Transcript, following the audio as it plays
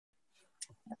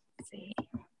see.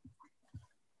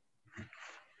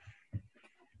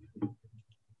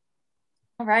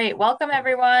 All right, welcome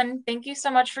everyone. Thank you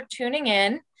so much for tuning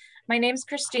in. My name's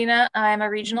Christina. I'm a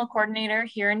regional coordinator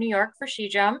here in New York for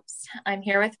SheJumps. I'm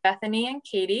here with Bethany and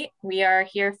Katie. We are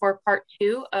here for part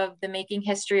 2 of the Making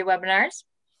History webinars.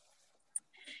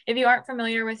 If you aren't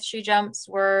familiar with SheJumps,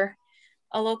 we're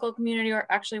a local community, or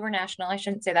actually we're national, I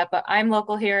shouldn't say that, but I'm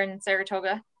local here in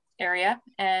Saratoga area,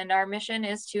 and our mission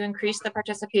is to increase the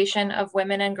participation of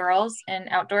women and girls in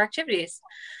outdoor activities.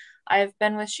 I've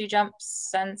been with SheJumps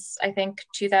since I think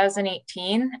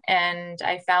 2018, and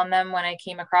I found them when I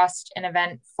came across an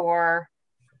event for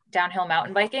downhill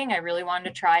mountain biking. I really wanted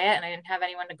to try it and I didn't have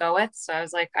anyone to go with, so I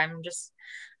was like, I'm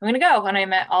gonna go. And I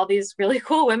met all these really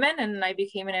cool women and I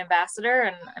became an ambassador,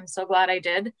 and I'm so glad I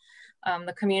did.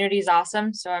 The community is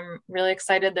awesome, so I'm really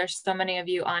excited there's so many of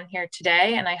you on here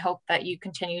today, and I hope that you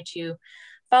continue to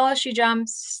follow SheJumps,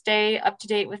 stay up to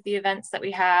date with the events that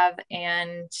we have,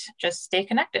 and just stay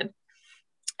connected.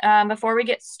 Before we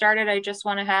get started, I just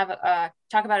want to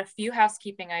talk about a few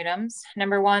housekeeping items.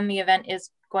 Number one, the event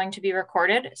is going to be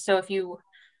recorded, so if you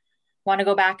want to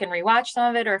go back and rewatch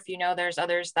some of it, or if you know there's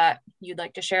others that you'd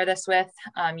like to share this with,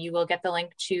 you will get the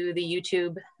link to the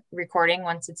YouTube recording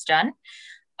once it's done.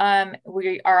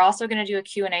 We are also going to do a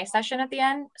Q&A session at the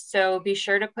end, so be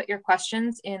sure to put your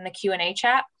questions in the Q&A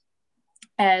chat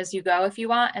as you go if you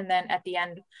want, and then at the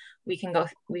end we can go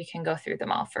through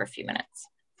them all for a few minutes.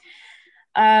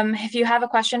 If you have a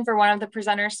question for one of the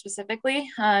presenters specifically,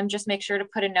 just make sure to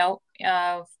put a note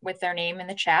with their name in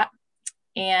the chat.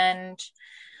 And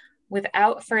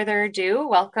without further ado,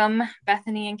 welcome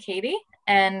Bethany and Katie,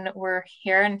 and we're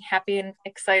here and happy and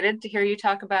excited to hear you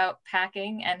talk about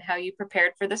packing and how you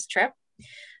prepared for this trip.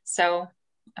 So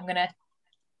I'm gonna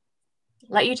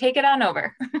let you take it on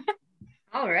over.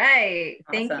 All right.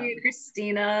 Awesome. Thank you,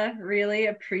 Christina. Really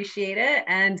appreciate it.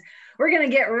 And we're going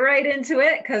to get right into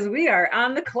it because we are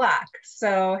on the clock.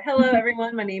 So hello,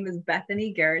 everyone. My name is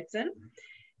Bethany Garretson,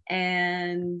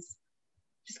 and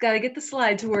just got to get the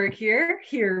slide to work here.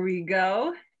 Here we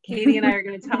go. Katie and I are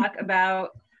going to talk about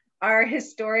our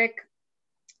historic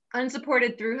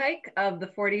unsupported thru-hike of the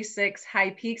 46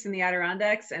 high peaks in the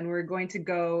Adirondacks. And we're going to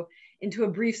go into a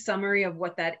brief summary of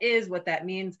what that is, what that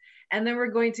means. And then we're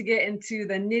going to get into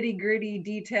the nitty-gritty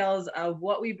details of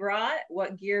what we brought,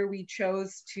 what gear we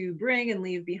chose to bring and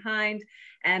leave behind,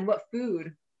 and what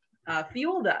food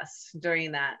fueled us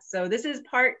during that. So this is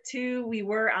part 2. We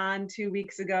were on 2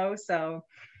 weeks ago. So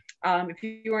if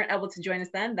you weren't able to join us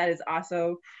then, that is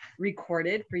also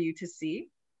recorded for you to see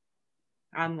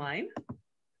online.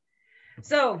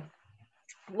 So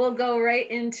we'll go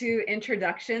right into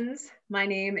introductions. My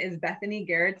name is Bethany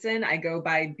Garretson. I go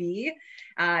by B.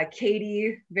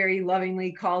 Katie very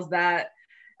lovingly calls me that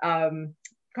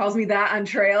on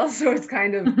trail, so it's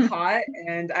kind of caught,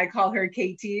 and I call her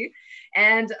KT.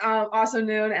 And also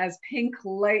known as Pink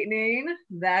Lightning,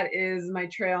 that is my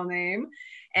trail name.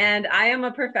 And I am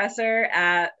a professor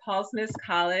at Paul Smith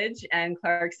College and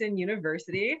Clarkson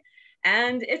University.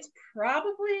 And it's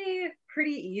probably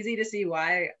pretty easy to see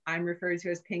why I'm referred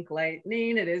to as Pink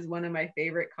Lightning. It is one of my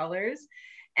favorite colors.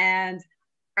 And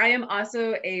I am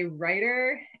also a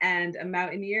writer and a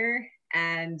mountaineer,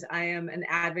 and I am an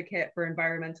advocate for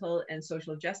environmental and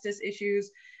social justice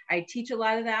issues. I teach a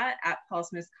lot of that at Paul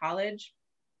Smith College.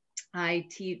 I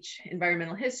teach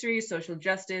environmental history, social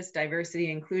justice, diversity,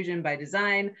 inclusion by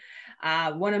design.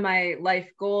 One of my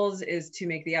life goals is to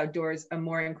make the outdoors a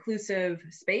more inclusive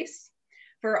space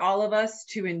for all of us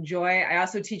to enjoy. I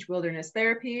also teach wilderness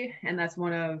therapy, and that's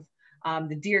one of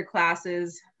the deer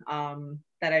classes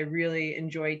that I really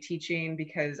enjoy teaching,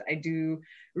 because I do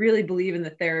really believe in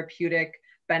the therapeutic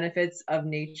benefits of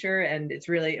nature, and it's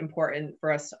really important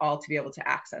for us all to be able to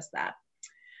access that.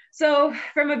 So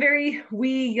from a very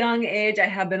wee young age, I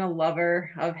have been a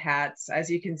lover of hats, as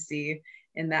you can see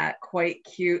in that quite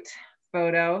cute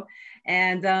photo.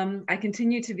 And I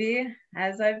continue to be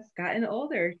as I've gotten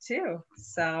older too.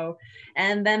 So,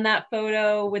 and then that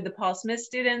photo with the Paul Smith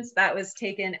students, that was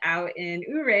taken out in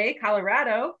Ouray,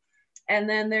 Colorado. And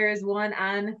then there is one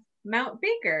on Mount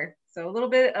Baker. So a little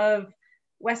bit of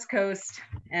West Coast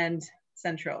and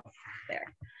Central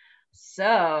there.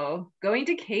 So going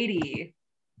to Katie.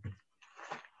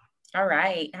 All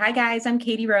right. Hi, guys. I'm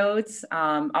Katie Rhodes,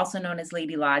 also known as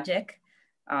Lady Logic.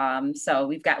 So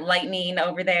we've got lightning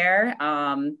over there.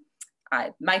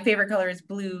 My favorite color is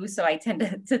blue, so I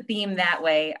tend to theme that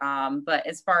way. But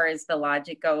as far as the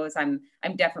logic goes, I'm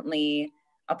definitely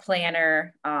a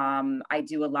planner. I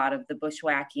do a lot of the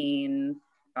bushwhacking,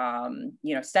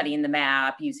 studying the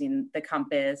map, using the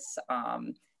compass,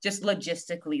 just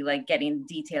logistically, like getting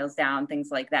details down, things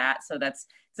like that. So it's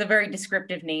a very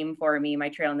descriptive name for me, my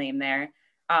trail name there.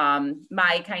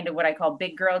 My kind of what I call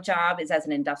big girl job is as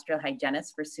an industrial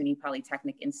hygienist for SUNY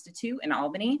Polytechnic Institute in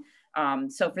Albany.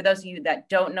 So for those of you that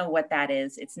don't know what that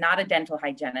is, it's not a dental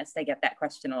hygienist. I get that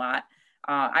question a lot.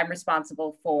 I'm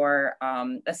responsible for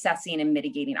assessing and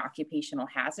mitigating occupational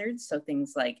hazards. So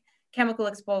things like chemical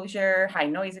exposure, high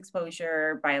noise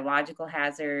exposure, biological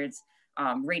hazards,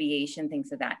 radiation,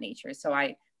 things of that nature. So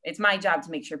it's my job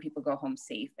to make sure people go home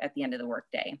safe at the end of the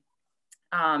workday.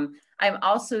 I'm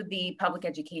also the public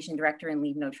education director and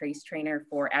leave no trace trainer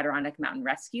for Adirondack Mountain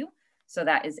Rescue. So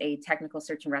that is a technical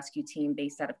search and rescue team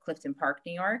based out of Clifton Park,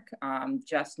 New York,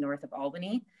 just north of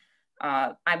Albany.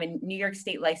 I'm a New York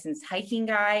State licensed hiking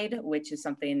guide, which is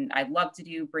something I love to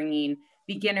do, bringing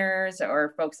beginners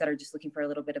or folks that are just looking for a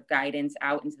little bit of guidance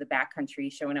out into the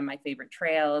backcountry, showing them my favorite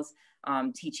trails,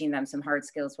 teaching them some hard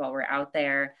skills while we're out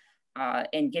there,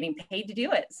 and getting paid to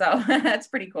do it. So that's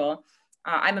pretty cool.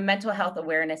 I'm a mental health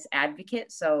awareness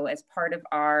advocate. So as part of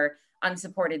our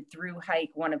Unsupported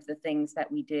Thru-Hike, one of the things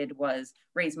that we did was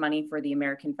raise money for the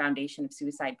American Foundation of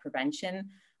Suicide Prevention.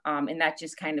 And that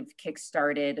just kind of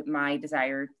kickstarted my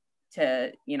desire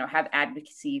to, have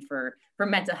advocacy for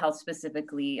mental health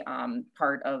specifically,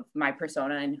 part of my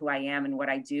persona and who I am and what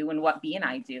I do and what B and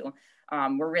I do.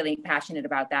 We're really passionate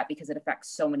about that because it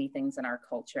affects so many things in our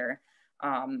culture.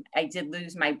 I did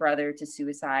lose my brother to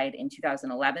suicide in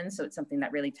 2011. So it's something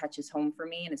that really touches home for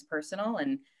me and is personal.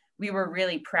 And we were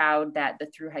really proud that the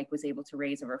Thru-Hike was able to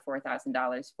raise over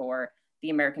 $4,000 for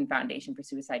the American Foundation for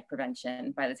Suicide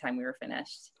Prevention by the time we were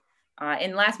finished.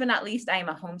 And last but not least, I am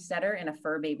a homesteader and a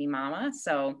fur baby mama.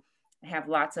 So I have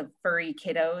lots of furry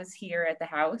kiddos here at the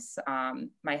house.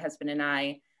 My husband and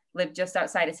I live just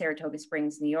outside of Saratoga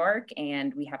Springs, New York,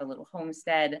 and we have a little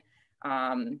homestead.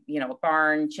 A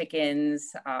barn,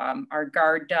 chickens, our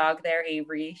guard dog there,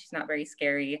 Avery, she's not very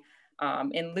scary.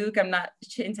 And Luke, I'm not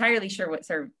entirely sure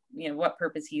what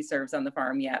purpose he serves on the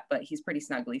farm yet, but he's pretty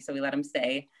snuggly, so we let him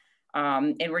stay.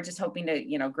 And we're just hoping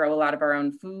to, grow a lot of our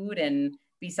own food and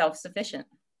be self-sufficient.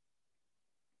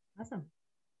 Awesome.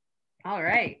 All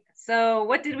right. So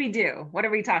what did we do? What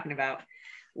are we talking about?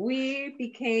 We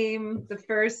became the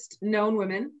first known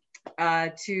women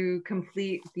to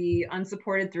complete the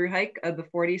unsupported thru-hike of the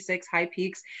 46 high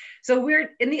peaks. So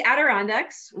we're in the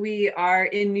Adirondacks. We are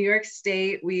in New York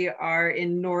State. We are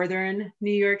in northern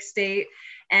New York State.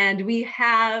 And we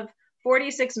have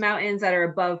 46 mountains that are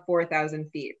above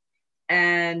 4,000 feet.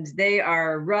 And they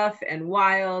are rough and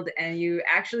wild. And you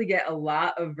actually get a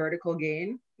lot of vertical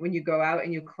gain when you go out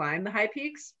and you climb the high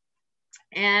peaks.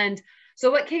 And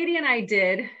so what Katie and I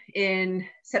did in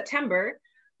September,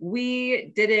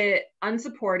 we did it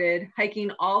unsupported,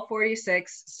 hiking all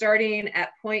 46, starting at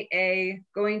point A,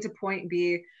 going to point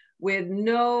B with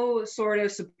no sort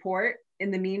of support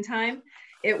in the meantime.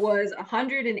 It was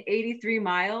 183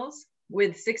 miles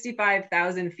with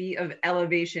 65,000 feet of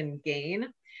elevation gain.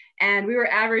 And we were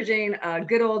averaging a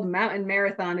good old mountain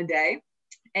marathon a day.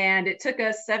 And it took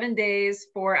us 7 days,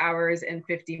 4 hours, and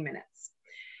 50 minutes.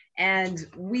 And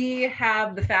we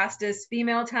have the fastest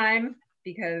female time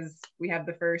because we have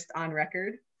the first on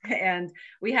record, and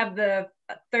we have the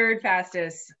third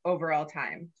fastest overall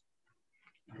time.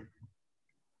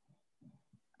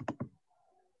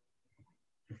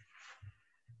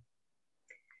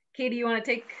 Katie, you want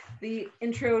to take the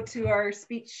intro to our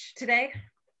speech today?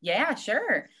 Yeah,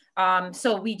 sure.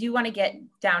 So we do want to get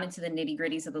down into the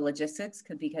nitty-gritties of the logistics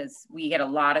because we get a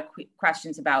lot of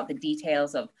questions about the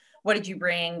details of what did you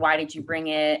bring, why did you bring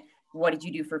it, what did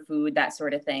you do for food, that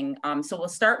sort of thing. So we'll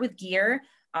start with gear.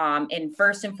 And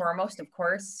first and foremost, of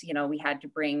course, we had to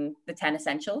bring the 10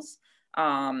 essentials.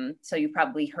 So you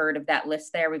probably heard of that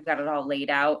list there. We've got it all laid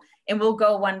out, and we'll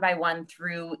go one by one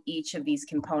through each of these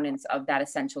components of that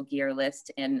essential gear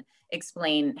list and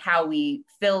explain how we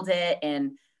filled it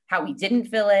and how we didn't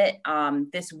fill it.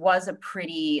 This was a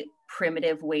pretty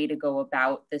primitive way to go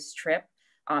about this trip.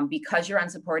 Because you're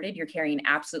unsupported, you're carrying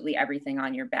absolutely everything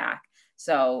on your back.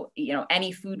 So,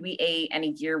 any food we ate,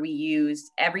 any gear we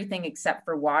used, everything except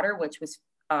for water, which was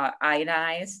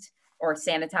ionized or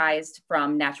sanitized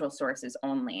from natural sources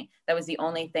only. That was the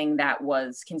only thing that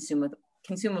was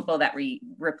consumable that we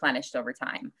replenished over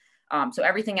time. So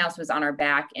everything else was on our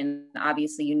back. And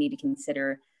obviously you need to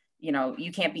consider,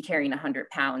 you can't be carrying 100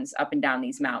 pounds up and down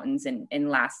these mountains and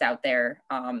last out there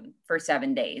for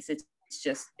 7 days. It's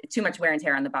just too much wear and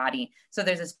tear on the body. So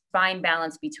there's this fine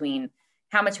balance between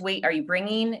how much weight are you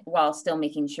bringing while still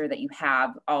making sure that you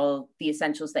have all the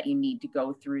essentials that you need to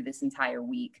go through this entire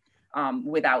week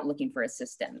without looking for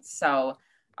assistance. So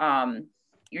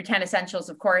Your 10 essentials,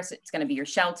 of course, it's going to be your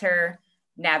shelter,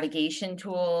 navigation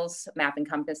tools, map and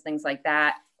compass, things like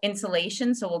that.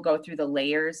 Insulation, so we'll go through the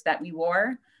layers that we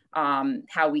wore,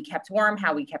 how we kept warm,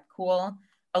 how we kept cool.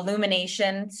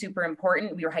 Illumination, super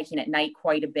important. We were hiking at night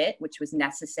quite a bit, which was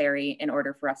necessary in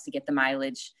order for us to get the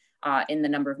mileage in the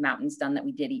number of mountains done that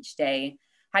we did each day.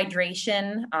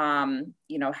 Hydration,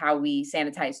 you know, how we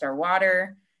sanitized our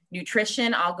water.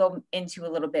 Nutrition, I'll go into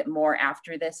a little bit more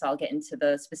after this. I'll get into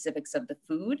the specifics of the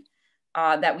food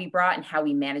that we brought and how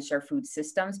we managed our food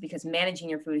systems, because managing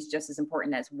your food is just as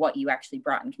important as what you actually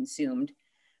brought and consumed.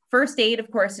 First aid, of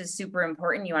course, is super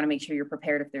important. You want to make sure you're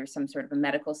prepared if there's some sort of a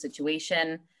medical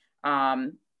situation.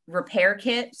 Repair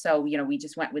kit. So, you know, we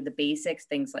just went with the basics,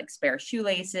 things like spare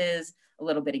shoelaces, a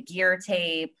little bit of gear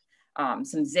tape,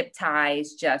 some zip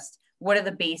ties, just what are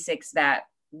the basics that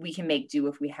we can make do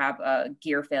if we have a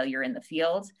gear failure in the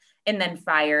field. And then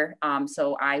fire.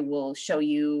 So I will show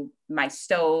you my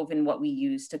stove and what we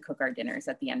use to cook our dinners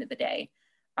at the end of the day.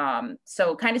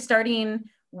 So kind of starting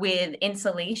with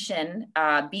insulation,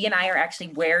 B and I are actually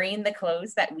wearing the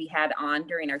clothes that we had on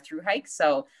during our thru hike.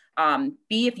 So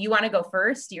B, if you want to go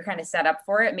first, you're kind of set up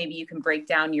for it. Maybe you can break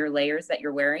down your layers that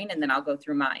you're wearing and then I'll go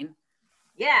through mine.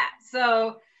 Yeah,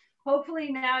 so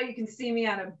hopefully now you can see me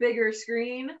on a bigger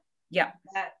screen. Yeah.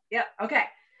 Yeah, okay.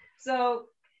 So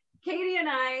Katie and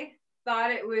I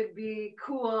thought it would be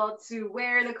cool to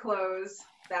wear the clothes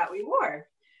that we wore.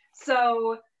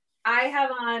 So I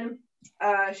have on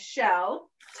a shell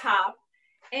top,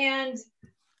 and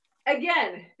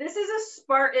again, this is a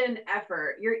Spartan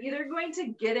effort. You're either going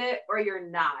to get it or you're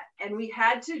not. And we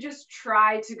had to just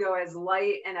try to go as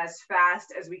light and as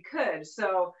fast as we could.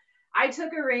 So I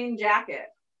took a rain jacket.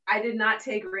 I did not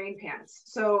take rain pants.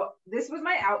 So this was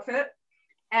my outfit.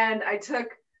 And I took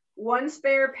one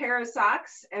spare pair of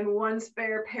socks and one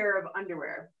spare pair of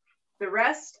underwear. The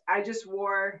rest I just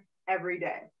wore every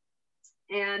day.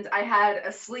 And I had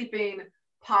a sleeping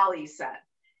poly set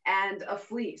and a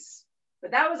fleece, but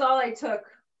that was all I took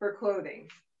for clothing.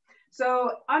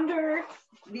 So under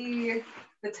the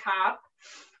top,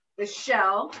 the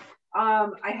shell,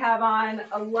 I have on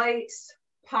a light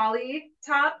poly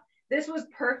top. This was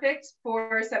perfect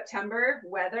for September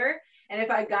weather. And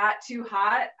if I got too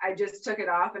hot, I just took it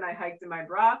off and I hiked in my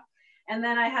bra. And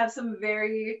then I have some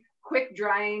very quick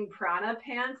drying Prana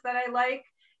pants that I like.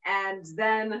 And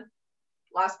then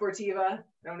La Sportiva, I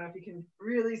don't know if you can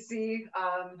really see.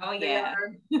 Oh yeah.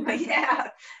 Yeah,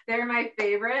 they're my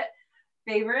favorite.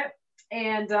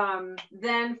 And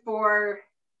then for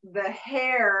the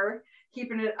hair,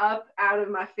 keeping it up out of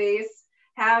my face,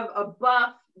 have a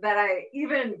buff that I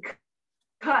even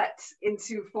cut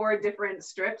into 4 different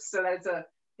strips so that it's a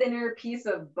thinner piece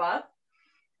of buff.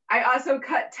 I also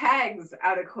cut tags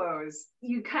out of clothes.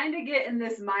 You kind of get in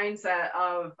this mindset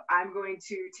of I'm going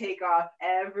to take off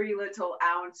every little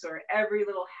ounce or every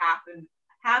little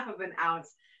half of an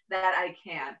ounce that I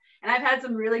can. And I've had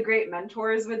some really great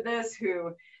mentors with this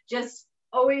who just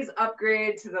always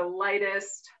upgrade to the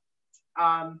lightest,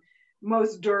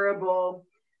 most durable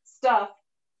stuff.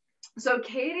 So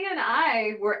Katie and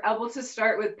I were able to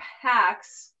start with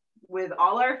packs with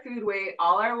all our food weight,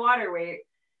 all our water weight.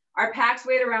 Our packs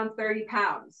weighed around 30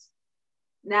 pounds.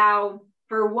 Now,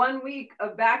 for 1 week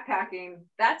of backpacking,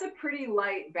 that's a pretty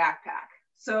light backpack.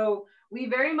 So we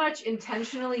very much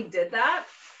intentionally did that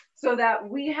so that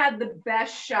we had the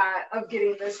best shot of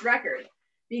getting this record,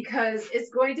 because it's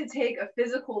going to take a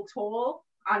physical toll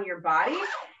on your body.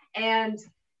 And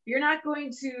if you're not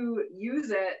going to use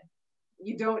it,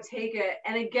 you don't take it.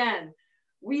 And again,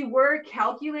 we were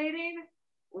calculating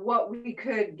what we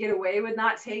could get away with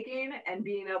not taking and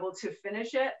being able to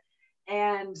finish it.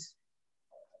 And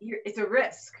it's a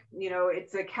risk, you know,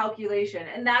 it's a calculation.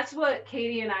 And that's what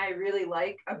Katie and I really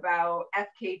like about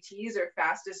FKTs, or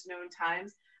fastest known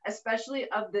times, especially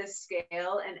of this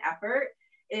scale and effort,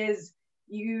 is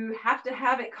you have to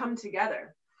have it come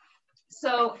together.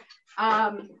 So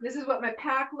this is what my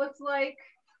pack looks like.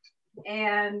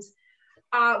 And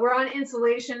we're on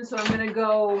insulation, so I'm going to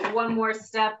go one more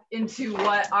step into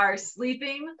what our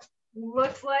sleeping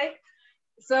looks like.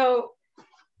 So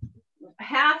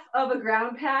half of a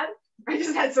ground pad. I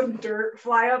just had some dirt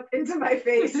fly up into my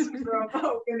face from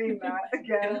opening that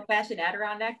again. Old-fashioned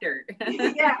Adirondack dirt.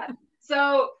 Yeah.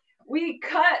 So we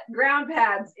cut ground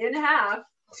pads in half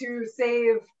to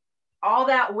save all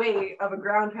that weight of a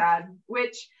ground pad,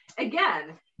 which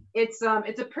again, it's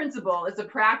a principle, it's a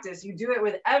practice. You do it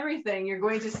with everything, you're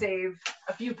going to save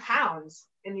a few pounds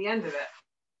in the end of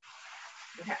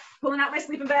it. Okay, pulling out my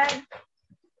sleeping bag.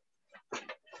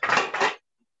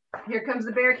 Here comes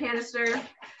the bear canister.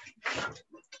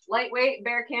 Lightweight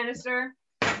bear canister.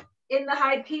 in the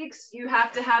high peaks, you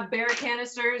have to have bear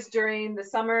canisters during the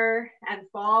summer and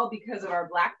fall because of our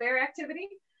black bear activity.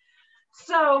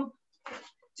 So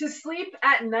to sleep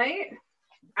at night,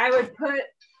 I would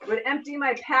empty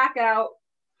my pack out,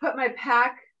 put my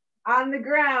pack on the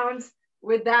ground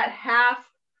with that half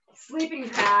sleeping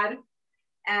pad,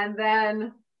 and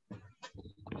then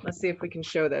let's see if we can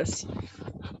show this.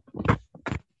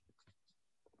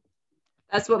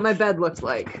 That's what my bed looks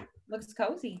like. Looks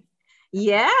cozy.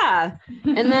 Yeah.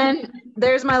 And then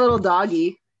there's my little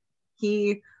doggy.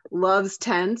 He loves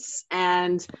tents,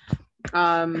 and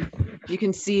you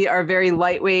can see our very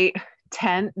lightweight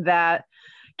tent that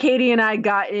Katie and I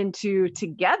got into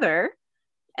together,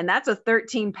 and that's a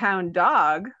 13-pound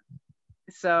dog.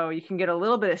 So you can get a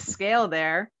little bit of scale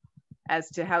there as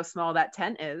to how small that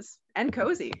tent is, and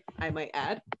cozy, I might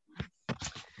add.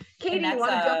 Katie, you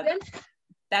want to jump in?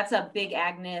 That's a Big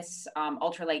Agnes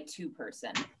ultralight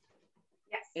 2-person.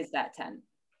 Yes. Is that tent?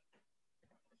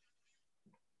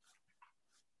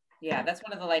 Yeah, that's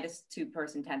one of the lightest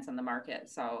 2-person tents on the market.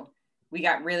 So we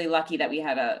got really lucky that we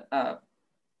had a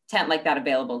tent like that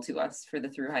available to us for the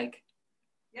thru-hike.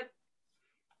 Yep.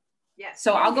 Yes.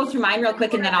 So I'll go through mine real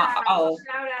quick, and then I'll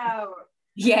shout out.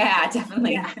 Yeah,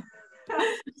 definitely. Yeah.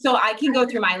 So I can go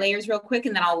through my layers real quick,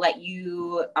 and then I'll let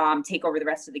you take over the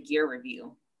rest of the gear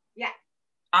review. Yeah.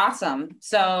 Awesome.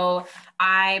 So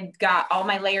I've got all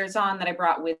my layers on that I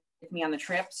brought with me on the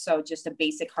trip. So just a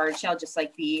basic hard shell, just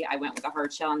like I went with a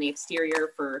hard shell on the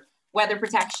exterior for weather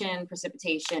protection,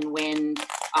 precipitation, wind,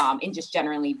 and just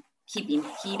generally keeping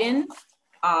heat in.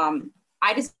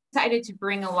 I decided to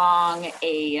bring along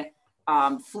a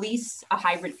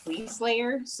hybrid fleece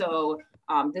layer. So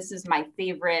this is my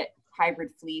favorite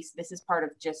hybrid fleece. This is part of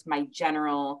just my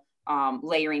general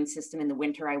layering system. In the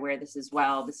winter, I wear this as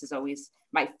well. This is always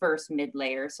my first mid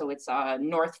layer. So it's a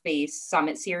North Face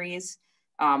Summit series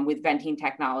with venting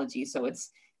technology. So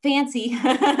it's fancy.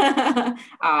 And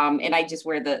I just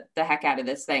wear the heck out of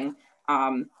this thing.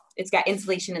 It's got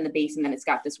insulation in the base, and then it's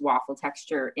got this waffle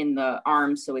texture in the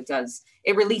arms. So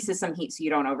it releases some heat so you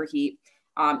don't overheat.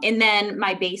 And then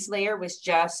my base layer was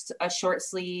just a short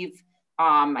sleeve.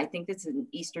 I think it's an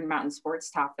Eastern Mountain Sports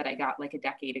top that I got like a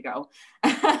decade ago.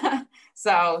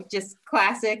 So just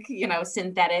classic,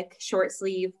 synthetic short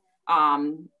sleeve,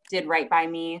 did right by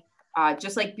me.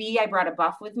 Just like B, I brought a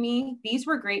buff with me. These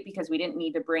were great because we didn't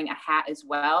need to bring a hat as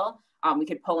well. We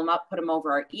could pull them up, put them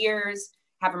over our ears,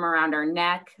 have them around our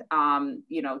neck,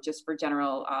 just for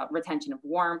general retention of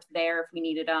warmth there if we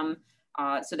needed them.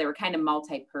 So they were kind of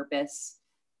multi-purpose,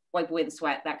 wipe away the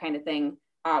sweat, that kind of thing.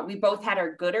 We both had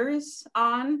our gooders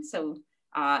on. So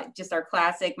just our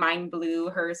classic, mine blue,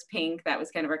 hers pink. That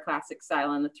was kind of our classic style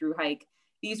on the thru-hike.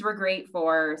 These were great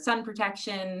for sun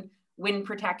protection, wind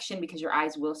protection, because your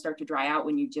eyes will start to dry out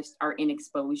when you just are in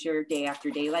exposure day after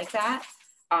day like that.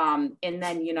 And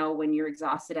then, when you're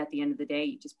exhausted at the end of the day,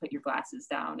 you just put your glasses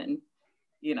down and,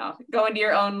 go into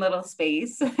your own little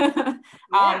space.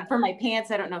 Yeah. For my pants,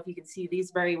 I don't know if you can see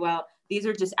these very well. These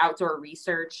are just outdoor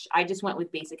research. I just went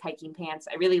with basic hiking pants.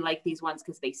 I really like these ones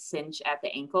because they cinch at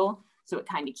the ankle. So it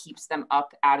kind of keeps them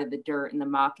up out of the dirt and the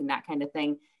muck and that kind of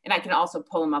thing. And I can also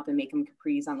pull them up and make them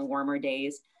capris on the warmer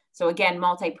days. So again,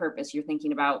 multi-purpose, you're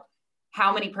thinking about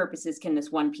how many purposes can this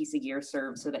one piece of gear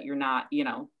serve so that you're not,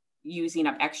 using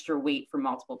up extra weight for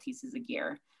multiple pieces of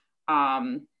gear.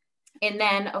 And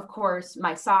then of course,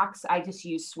 my socks, I just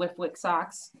use Swiftwick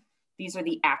socks. These are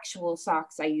the actual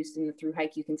socks I used in the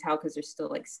thru-hike. You can tell because they're still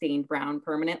like stained brown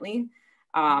permanently.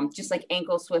 Just like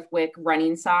ankle Swiftwick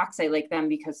running socks. I like them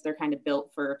because they're kind of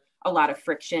built for a lot of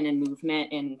friction and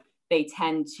movement, and they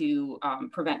tend to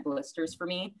prevent blisters for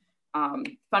me.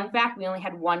 Fun fact, we only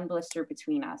had one blister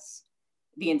between us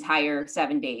the entire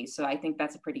 7 days. So I think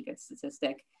that's a pretty good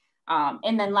statistic.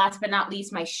 And then last but not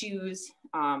least, my shoes.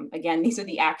 Again, these are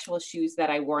the actual shoes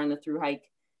that I wore in the thru-hike.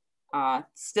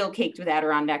 Still caked with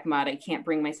Adirondack mud. I can't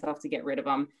bring myself to get rid of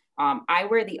them. I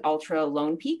wear the Ultra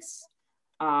Lone Peaks.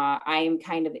 I am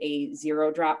kind of a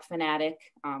zero drop fanatic.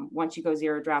 Once you go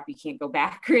zero drop, you can't go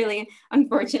back really,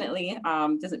 unfortunately.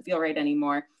 Doesn't feel right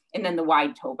anymore. And then the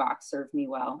wide toe box served me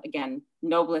well. Again,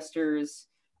 no blisters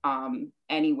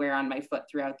anywhere on my foot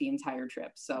throughout the entire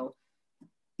trip. So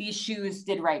these shoes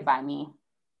did right by me.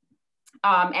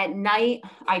 At night,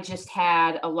 I just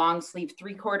had a long sleeve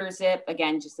 3/4 zip,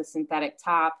 again, just a synthetic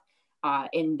top.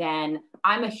 And then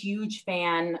I'm a huge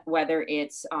fan, whether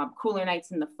it's cooler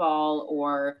nights in the fall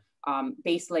or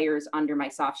base layers under my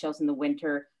soft shells in the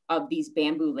winter, of these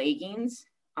bamboo leggings.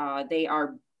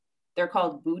 They're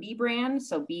called Booty brand,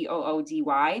 so Boody.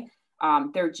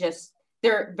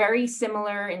 They're very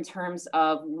similar in terms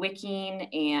of wicking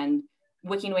and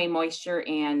wicking away moisture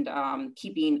and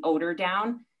keeping odor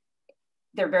down.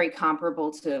 They're very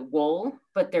comparable to wool,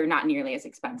 but they're not nearly as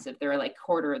expensive. They're like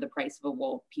quarter of the price of a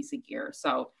wool piece of gear.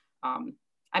 So I'm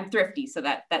thrifty, so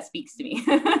that speaks to me.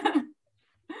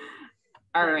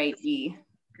 All right, Dee.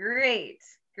 Great.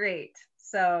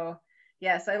 So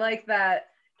yes, I like that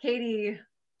Katie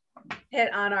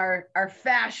hit on our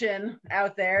fashion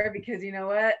out there, because you know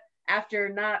what? After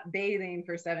not bathing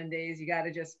for 7 days, you got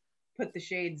to just put the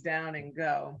shades down and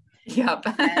go. Yep.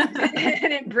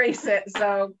 and embrace it.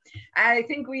 So I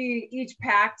think we each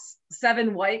packed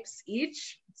 7 wipes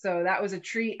each. So that was a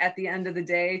treat at the end of the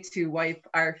day to wipe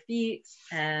our feet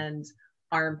and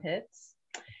armpits.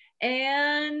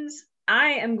 And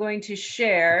I am going to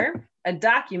share a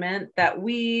document that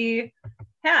we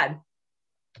had.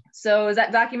 So is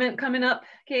that document coming up,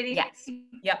 Katie? Yes.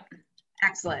 Yep.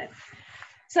 Excellent.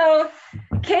 So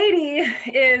Katie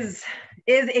is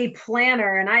a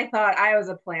planner, and I thought I was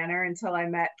a planner until I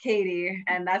met Katie,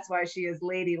 and that's why she is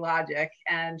Lady Logic,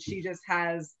 and she just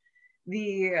has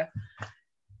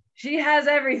she has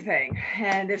everything.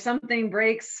 And if something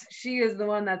breaks, she is the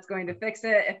one that's going to fix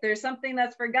it. If there's something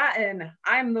that's forgotten,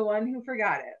 I'm the one who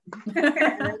forgot it.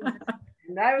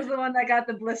 And I was the one that got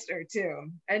the blister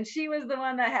too. And she was the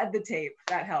one that had the tape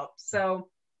that helped. So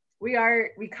we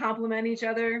complement each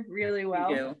other really well.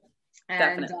 We do.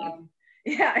 And Definitely.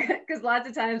 yeah, because lots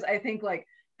of times I think like,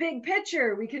 big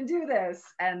picture, we can do this.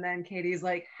 And then Katie's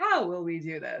like, how will we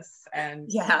do this? And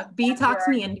yeah, B talks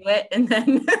me into it, and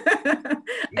then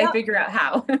I figure out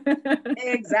how.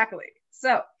 Exactly.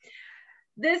 So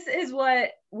this is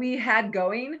what we had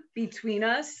going between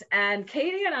us. And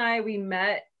Katie and I, we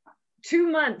met 2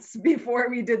 months before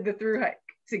we did the thru-hike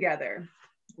together.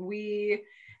 We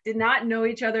did not know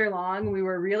each other long. We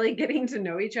were really getting to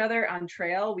know each other on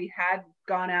trail. We had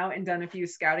gone out and done a few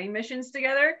scouting missions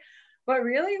together, but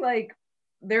really like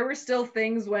there were still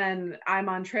things when I'm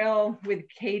on trail with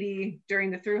Katie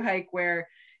during the thru-hike where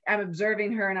I'm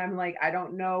observing her and I'm like, I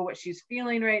don't know what she's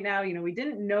feeling right now. You know, we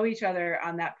didn't know each other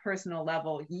on that personal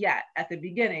level yet at the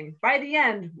beginning. By the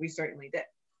end, we certainly did.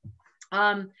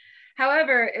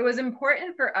 However, it was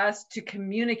important for us to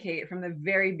communicate from the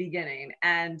very beginning.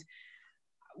 And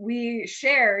we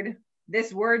shared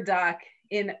this Word doc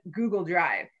in Google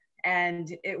Drive.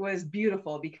 And it was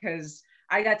beautiful because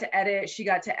I got to edit, she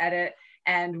got to edit,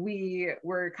 and we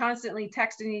were constantly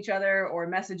texting each other or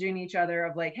messaging each other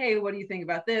of like, hey, what do you think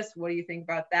about this? What do you think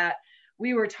about that?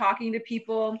 We were talking to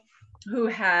people who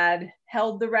had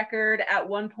held the record at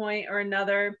one point or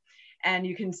another, and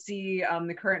you can see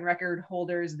the current record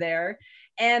holders there.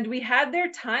 And we had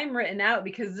their time written out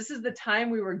because this is the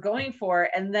time we were going for.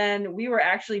 And then we were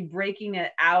actually breaking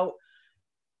it out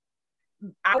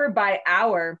hour by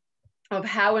hour of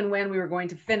how and when we were going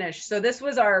to finish. So this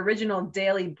was our original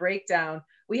daily breakdown.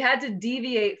 We had to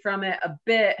deviate from it a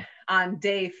bit on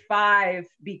day 5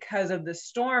 because of the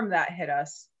storm that hit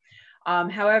us.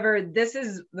 However, this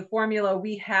is the formula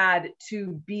we had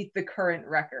to beat the current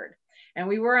record. And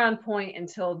we were on point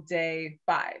until day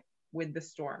 5 with the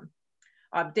storm.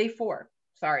 Day 4,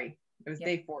 sorry, it was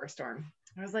day 4 storm.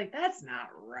 I was like, that's not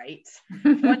right.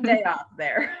 1 day off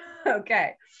there.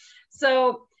 Okay,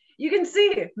 so you can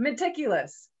see,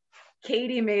 meticulous.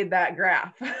 Katie made that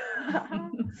graph.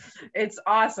 It's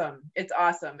awesome. It's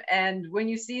awesome. And when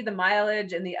you see the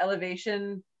mileage and the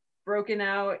elevation broken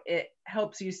out, it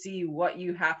helps you see what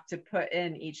you have to put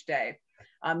in each day.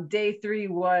 Day 3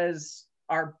 was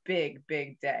our big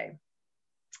day.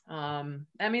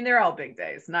 I mean, they're all big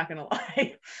days, not gonna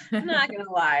lie. Not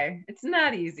gonna lie, it's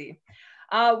not easy.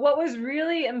 What was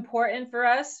really important for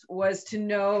us was to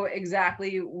know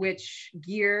exactly which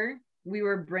gear we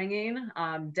were bringing,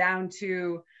 down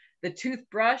to the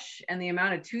toothbrush and the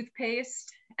amount of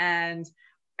toothpaste. And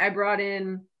I brought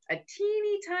in a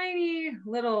teeny tiny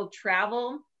little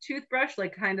travel toothbrush,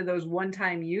 like kind of those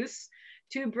one-time use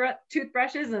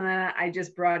toothbrushes, and then I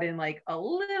just brought in like a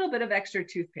little bit of extra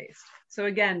toothpaste. So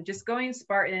again, just going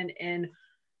Spartan in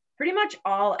pretty much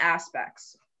all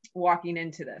aspects walking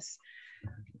into this.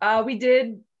 We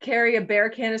did carry a bear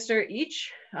canister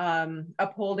each,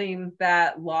 upholding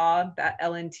that law, that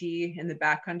LNT in the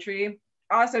backcountry.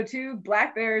 Also too,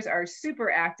 black bears are super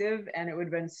active, and it would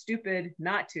have been stupid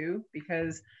not to,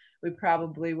 because we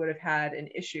probably would have had an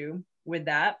issue with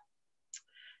that.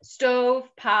 Stove,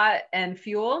 pot, and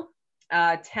fuel,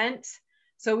 tent.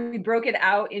 So we broke it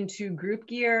out into group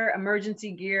gear,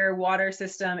 emergency gear, water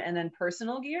system, and then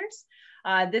personal gears.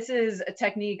 This is a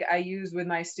technique I use with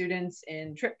my students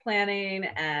in trip planning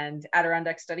and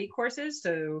Adirondack study courses.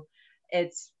 So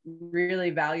it's really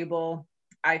valuable,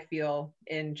 I feel,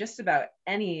 in just about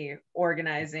any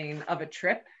organizing of a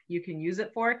trip. you can use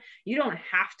it for. You don't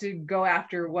have to go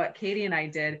after what Katie and I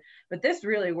did, but this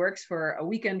really works for a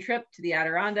weekend trip to the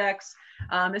Adirondacks,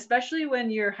 especially when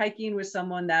you're hiking with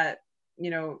someone that, you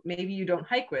know, maybe you don't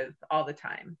hike with all the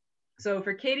time. So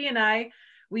for Katie and I,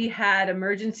 we had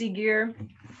emergency gear.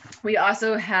 We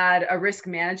also had a risk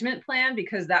management plan,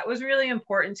 because that was really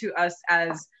important to us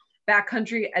as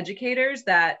backcountry educators,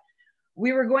 that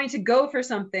we were going to go for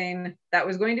something that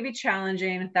was going to be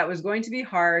challenging, that was going to be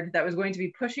hard, that was going to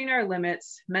be pushing our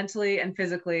limits mentally and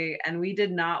physically. And we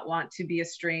did not want to be a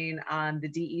strain on the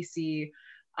DEC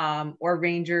or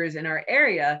rangers in our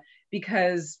area,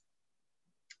 because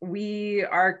we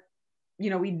are, you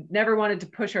know, we never wanted to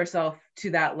push ourselves to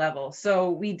that level.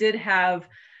 So we did have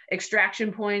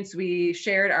extraction points. We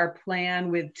shared our plan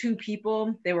with 2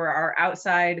 people. They were our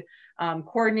outside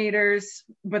coordinators,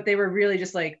 but they were really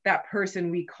just like that person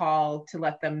we call to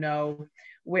let them know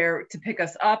where to pick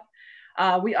us up.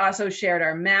 We also shared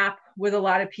our map with a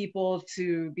lot of people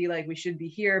to be like, we should be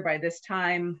here by this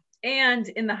time. And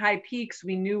in the high peaks,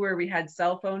 we knew where we had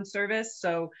cell phone service.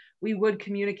 So we would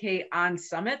communicate on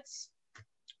summits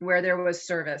where there was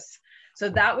service. So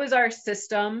that was our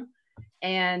system.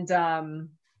 And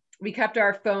we kept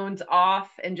our phones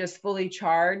off and just fully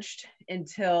charged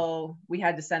until we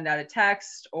had to send out a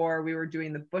text or we were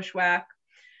doing the bushwhack.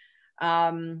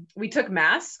 We took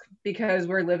masks because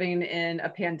we're living in a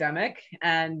pandemic,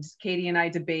 and Katie and I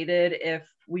debated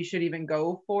if we should even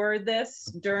go for this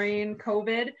during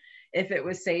COVID, if it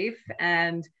was safe.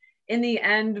 And in the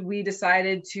end, we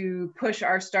decided to push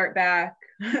back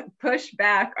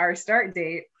our start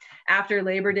date after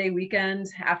Labor Day weekend,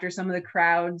 after some of the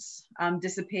crowds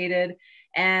dissipated.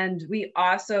 And we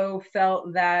also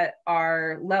felt that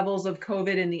our levels of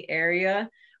COVID in the area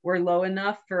were low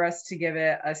enough for us to give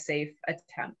it a safe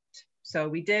attempt. So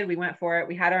we went for it.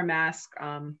 We had our mask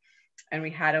and we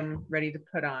had them ready to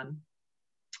put on.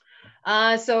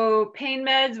 So pain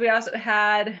meds we also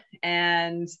had,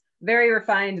 and very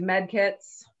refined med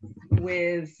kits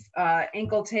with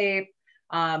ankle tape,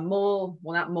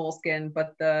 not moleskin,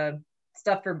 but the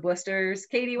stuff for blisters.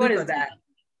 Katie, what is that?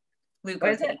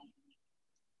 Leukotape.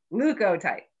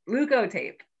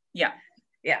 Leukotape. Yeah.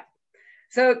 Yeah.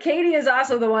 So Katie is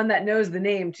also the one that knows the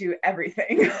name to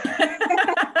everything.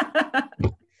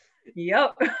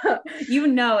 Yep. You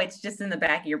know, it's just in the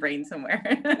back of your brain somewhere.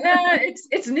 Yeah,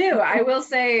 it's new. I will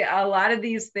say a lot of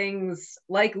these things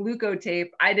like leukotape,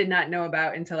 I did not know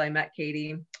about until I met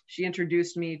Katie. She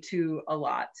introduced me to a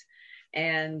lot,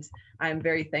 and I'm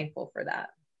very thankful for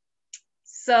that.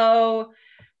 So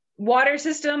water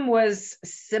system was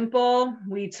simple.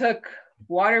 We took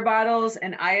water bottles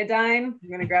and iodine. I'm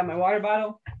gonna grab my water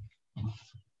bottle.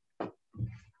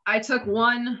 I took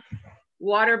one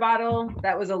water bottle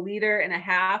that was 1.5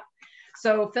 liters.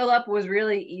 So fill up was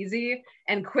really easy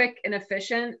and quick and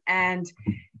efficient. And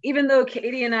even though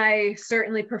Katie and I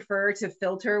certainly prefer to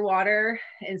filter water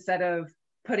instead of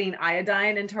putting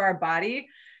iodine into our body,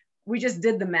 we just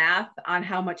did the math on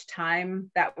how much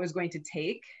time that was going to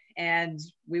take. And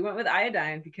we went with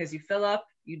iodine because you fill up,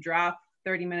 you drop,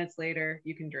 30 minutes later,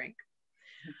 you can drink.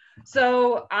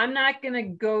 So I'm not going to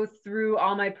go through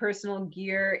all my personal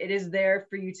gear. It is there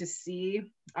for you to see.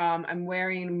 I'm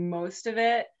wearing most of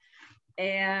it.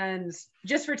 And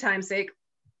just for time's sake,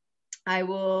 I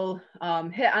will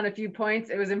hit on a few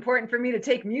points. It was important for me to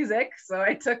take music. So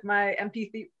I took my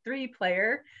MP3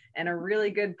 player and a really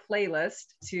good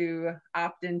playlist to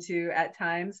opt into at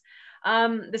times.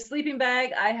 The sleeping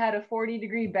bag, I had a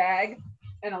 40-degree bag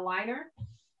and a liner.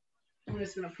 I'm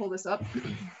just going to pull this up.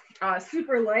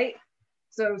 Super light.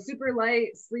 So super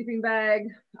light sleeping bag.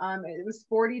 It was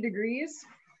 40 degrees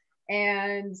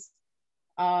and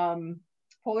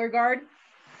polar guard.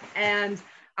 And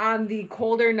on the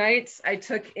colder nights, I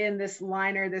took in this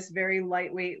liner, this very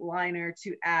lightweight liner,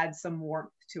 to add some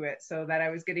warmth to it so that I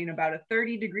was getting about a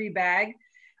 30-degree bag.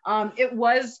 It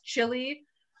was chilly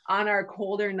on our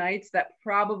colder nights that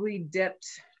probably dipped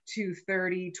to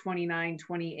 30, 29,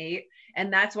 28.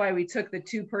 And that's why we took the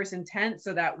 2-person tent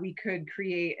so that we could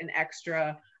create an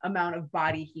extra amount of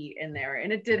body heat in there.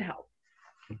 And it did help.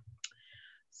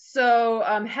 So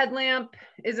headlamp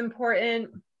is important.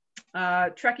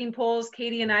 Trekking poles,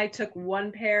 Katie and I took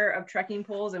 1 pair of trekking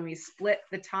poles and we split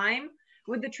the time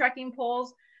with the trekking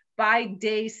poles. By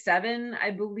day 7,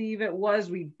 I believe it was,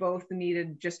 we both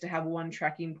needed just to have 1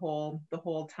 trekking pole the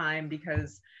whole time,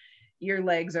 because your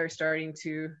legs are starting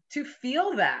to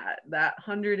feel that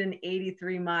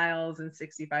 183 miles and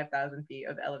 65,000 feet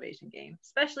of elevation gain,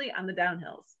 especially on the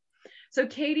downhills. So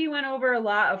Katie went over a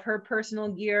lot of her personal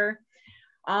gear.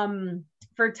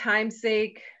 For time's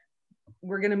sake,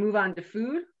 we're going to move on to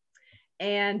food.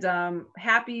 and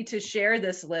happy to share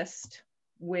this list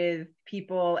with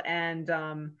people. And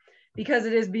because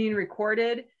it is being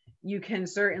recorded, you can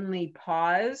certainly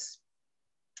pause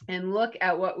and look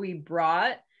at what we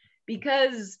brought,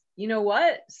 because you know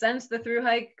what, since the thru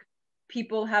hike,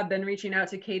 people have been reaching out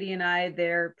to Katie and I.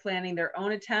 They're planning their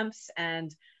own attempts,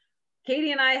 and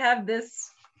Katie and I have this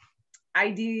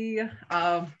ideology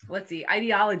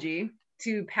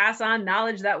to pass on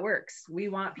knowledge that works. We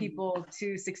want people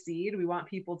to succeed. We want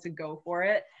people to go for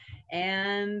it.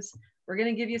 And we're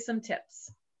going to give you some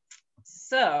tips.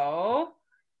 So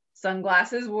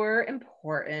sunglasses were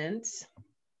important,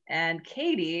 and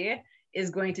Katie is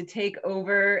going to take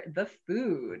over the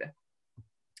food.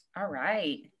 All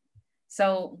right.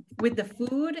 So with the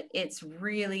food, it's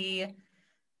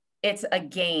a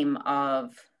game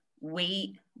of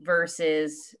weight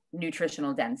versus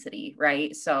nutritional density,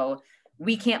 right? So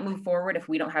we can't move forward if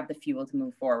we don't have the fuel to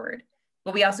move forward,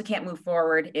 but we also can't move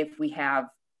forward if we have,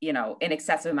 you know, an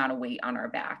excessive amount of weight on our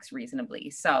backs reasonably.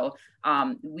 So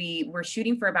we were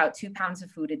shooting for about 2 pounds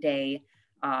of food a day.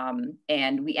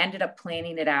 And we ended up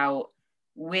planning it out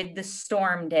with the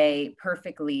storm day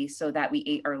perfectly, so that we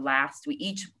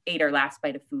each ate our last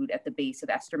bite of food at the base of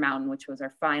Esther Mountain, which was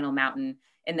our final mountain.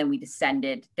 And then we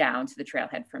descended down to the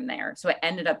trailhead from there. So it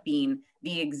ended up being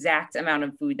the exact amount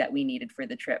of food that we needed for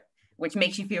the trip, which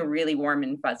makes you feel really warm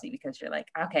and fuzzy because you're like,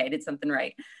 okay, I did something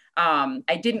right.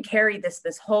 I didn't carry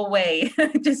this whole way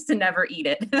just to never eat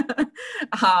it.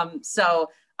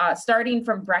 Starting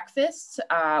from breakfast,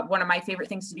 one of my favorite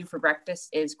things to do for breakfast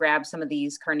is grab some of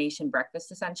these Carnation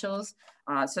breakfast essentials.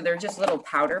 So they're just little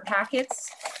powder packets,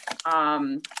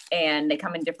 and they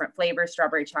come in different flavors,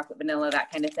 strawberry, chocolate, vanilla,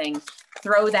 that kind of thing.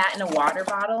 Throw that in a water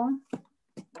bottle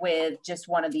with just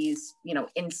one of these, you know,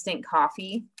 instant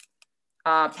coffee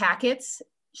packets.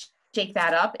 Shake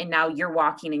that up, and now you're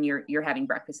walking and you're having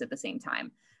breakfast at the same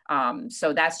time.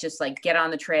 So that's just like, get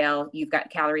on the trail. You've got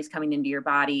calories coming into your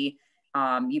body.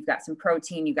 You've got some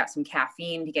protein, you've got some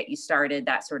caffeine to get you started,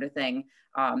 that sort of thing.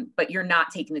 But you're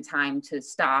not taking the time to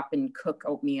stop and cook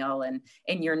oatmeal, and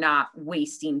you're not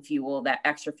wasting fuel, that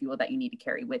extra fuel that you need to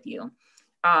carry with you.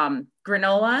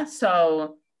 Granola.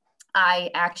 So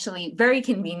I actually very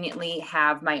conveniently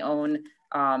have my own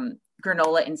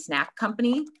granola and snack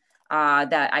company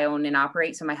that I own and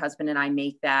operate. So my husband and I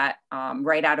make that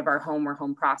right out of our home. We're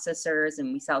home processors,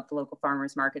 and we sell at the local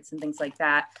farmers markets and things like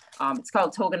that. It's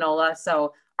called Toganola.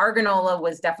 So our granola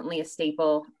was definitely a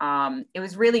staple. It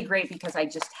was really great because I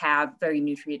just have very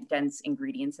nutrient dense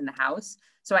ingredients in the house.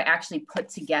 So I actually put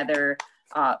together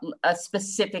a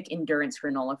specific endurance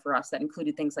granola for us that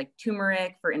included things like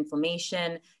turmeric for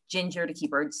inflammation, ginger to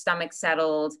keep our stomach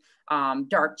settled,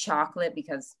 dark chocolate,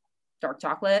 because dark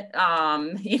chocolate,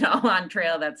 you know, on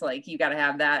trail, that's like, you got to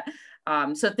have that.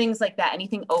 So things like that,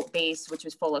 anything oat based, which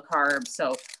was full of carbs.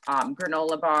 So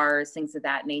granola bars, things of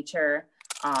that nature.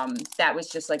 That was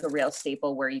just like a real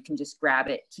staple where you can just grab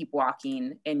it, keep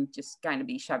walking, and just kind of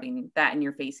be shoving that in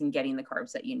your face and getting the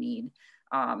carbs that you need.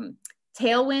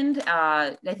 Tailwind,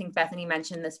 I think Bethany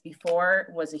mentioned this before,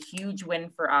 was a huge win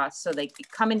for us. So they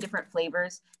come in different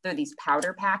flavors. They're these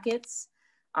powder packets.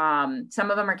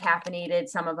 Some of them are caffeinated,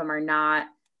 some of them are not.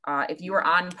 If you were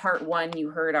on part 1, you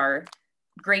heard our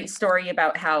great story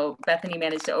about how Bethany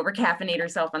managed to over caffeinate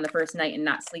herself on the first night and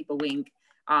not sleep a wink.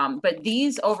 But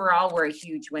these overall were a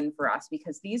huge win for us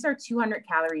because these are 200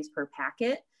 calories per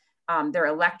packet.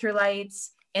 They're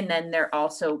electrolytes, and then they're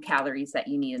also calories that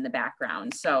you need in the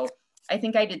background. So I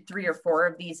think I did 3 or 4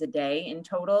 of these a day in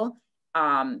total.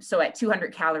 So at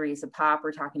 200 calories a pop,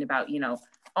 we're talking about, you know,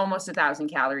 almost 1,000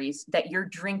 calories that you're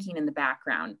drinking in the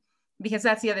background. Because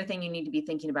that's the other thing you need to be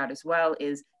thinking about as well,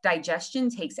 is digestion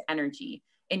takes energy,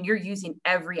 and you're using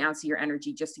every ounce of your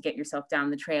energy just to get yourself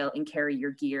down the trail and carry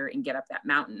your gear and get up that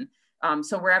mountain.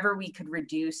 So wherever we could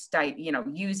reduce,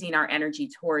 using our energy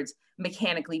towards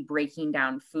mechanically breaking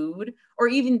down food, or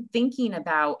even thinking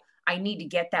about, I need to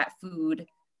get that food,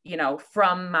 you know,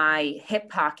 from my hip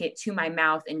pocket to my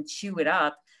mouth and chew it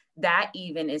up. That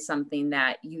even is something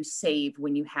that you save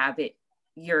when you have it,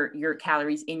 your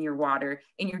calories in your water,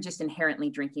 and you're just inherently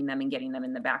drinking them and getting them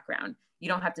in the background. You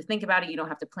don't have to think about it. You don't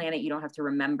have to plan it. You don't have to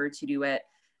remember to do it.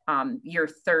 Your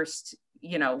thirst,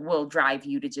 you know, will drive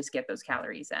you to just get those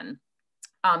calories in.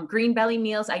 Green belly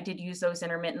meals, I did use those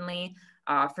intermittently.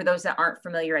 For those that aren't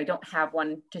familiar, I don't have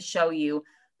one to show you.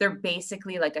 They're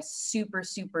basically like a super,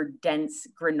 super dense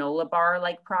granola bar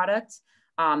like product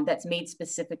that's made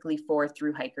specifically for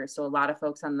thru hikers. So a lot of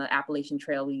folks on the Appalachian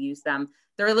Trail will use them.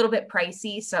 They're a little bit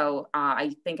pricey. So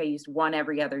I think I used one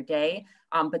every other day,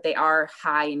 but they are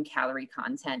high in calorie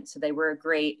content. So they were a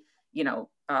great, you know,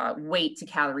 weight to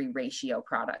calorie ratio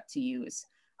product to use.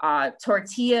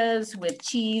 Tortillas with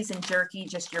cheese and jerky,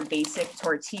 just your basic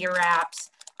tortilla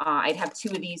wraps. I'd have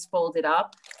 2 of these folded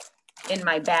up in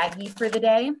my baggie for the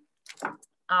day.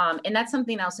 And that's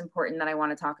something else important that I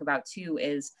want to talk about too,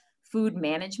 is food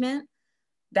management.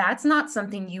 That's not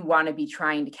something you want to be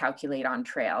trying to calculate on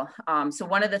trail. So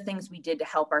one of the things we did to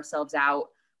help ourselves out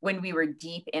when we were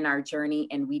deep in our journey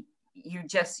and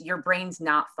your brain's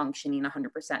not functioning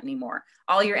 100% anymore.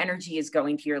 All your energy is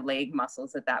going to your leg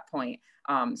muscles at that point.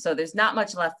 So there's not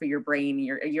much left for your brain.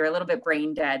 You're a little bit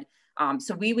brain dead.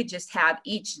 So we would just have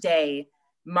each day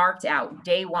marked out,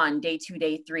 day 1, day 2,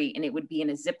 day 3, and it would be in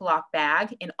a Ziploc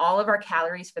bag, and all of our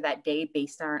calories for that day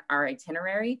based on our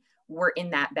itinerary were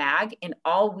in that bag. And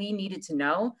all we needed to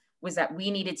know was that we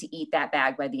needed to eat that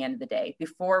bag by the end of the day.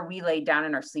 Before we laid down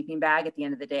in our sleeping bag at the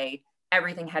end of the day,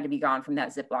 everything had to be gone from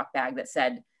that Ziploc bag that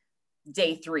said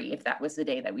day 3, if that was the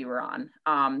day that we were on.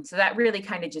 So that really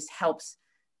kind of just helps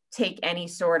take any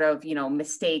sort of,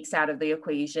 mistakes out of the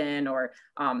equation, or,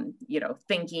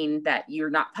 thinking that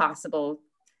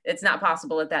it's not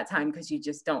possible at that time because you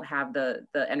just don't have the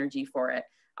energy for it.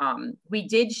 We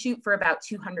did shoot for about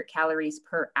 200 calories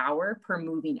per hour, per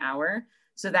moving hour.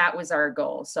 So that was our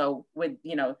goal. So with,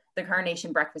 the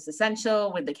Carnation Breakfast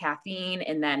Essential with the caffeine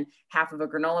and then half of a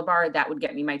granola bar, that would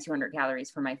get me my 200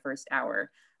 calories for my first hour.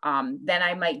 Then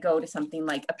I might go to something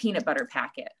like a peanut butter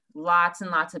packet. Lots and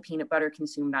lots of peanut butter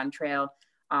consumed on trail.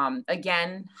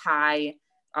 Again, high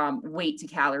weight to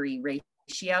calorie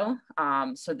ratio.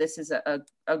 So this is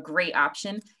a great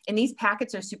option. And these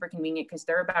packets are super convenient because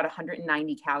they're about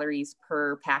 190 calories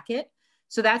per packet.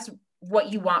 So that's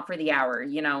what you want for the hour.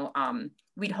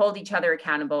 We'd hold each other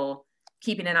accountable,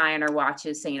 keeping an eye on our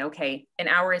watches, saying, okay, an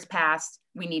hour has passed.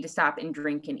 We need to stop and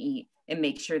drink and eat and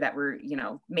make sure that we're,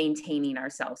 maintaining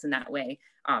ourselves in that way.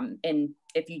 And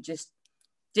if you just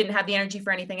didn't have the energy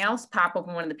for anything else, pop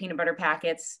open one of the peanut butter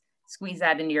packets, squeeze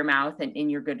that into your mouth, and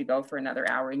you're good to go for another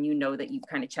hour. And you know that you've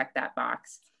kind of checked that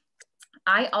box.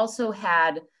 I also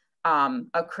had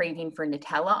a craving for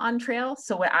Nutella on trail.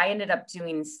 So what I ended up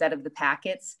doing instead of the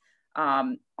packets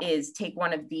is take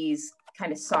one of these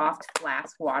kind of soft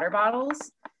flask water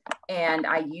bottles, and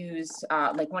I used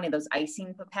like one of those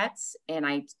icing pipettes, and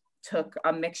I took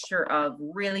a mixture of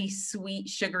really sweet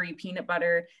sugary peanut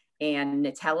butter and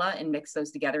Nutella and mixed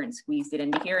those together and squeezed it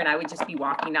into here. And I would just be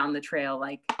walking down the trail,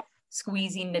 like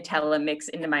squeezing Nutella mix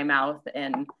into my mouth.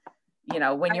 And,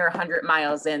 when you're 100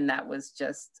 miles in, that was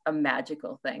just a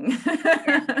magical thing.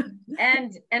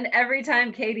 And every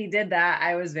time Katie did that,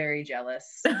 I was very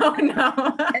jealous. Oh no.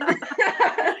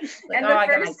 And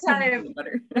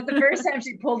the first time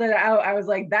she pulled it out, I was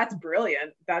like, that's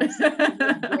brilliant. That's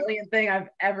the brilliant thing I've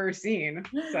ever seen.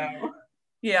 So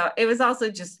yeah, it was also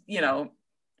just,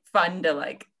 fun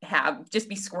to just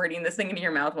be squirting this thing into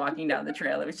your mouth walking down the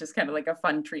trail. It was just kind of like a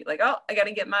fun treat, like, oh, I got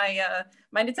to get my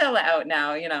my Nutella out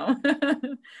now,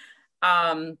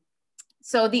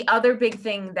 So the other big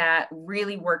thing that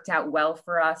really worked out well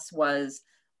for us was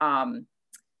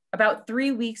about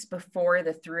 3 weeks before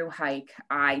the thru-hike,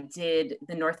 I did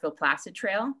the Northville Placid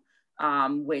Trail,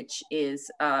 which is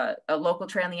a local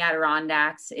trail in the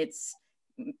Adirondacks. It's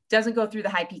doesn't go through the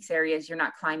high peaks areas. You're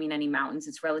not climbing any mountains.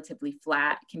 It's relatively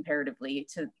flat comparatively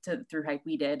to the thru-hike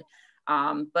we did.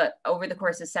 But over the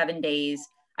course of 7 days,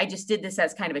 I just did this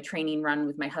as kind of a training run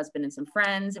with my husband and some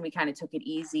friends, and we kind of took it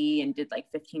easy and did like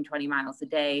 15, 20 miles a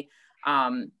day.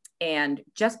 And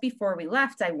just before we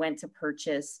left, I went to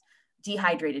purchase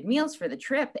dehydrated meals for the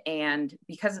trip. And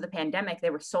because of the pandemic, they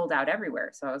were sold out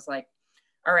everywhere. So I was like,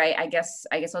 all right, I guess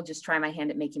I'll just try my hand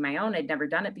at making my own. I'd never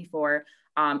done it before.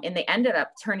 And they ended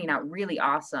up turning out really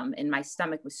awesome. And my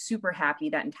stomach was super happy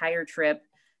that entire trip,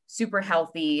 super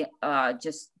healthy,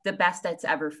 just the best it's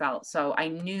ever felt. So I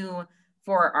knew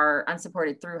for our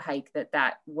Unsupported Thru-Hike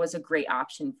that was a great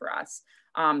option for us.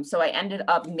 So I ended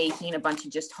up making a bunch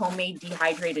of just homemade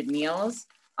dehydrated meals.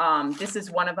 This is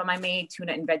one of them I made,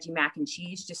 tuna and veggie mac and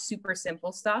cheese, just super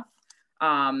simple stuff.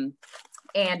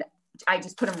 And I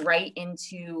just put them right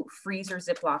into freezer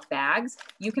Ziploc bags.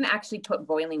 You can actually put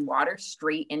boiling water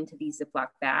straight into these Ziploc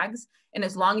bags. And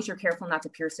as long as you're careful not to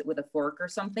pierce it with a fork or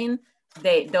something,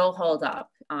 they'll hold up,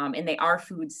 and they are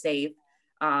food safe.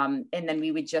 And then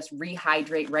we would just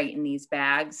rehydrate right in these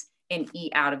bags and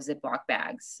eat out of Ziploc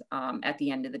bags at the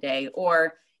end of the day.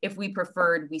 Or if we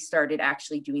preferred, we started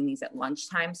actually doing these at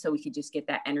lunchtime, so we could just get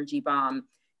that energy bomb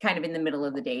kind of in the middle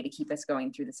of the day to keep us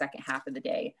going through the second half of the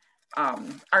day.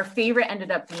 Our favorite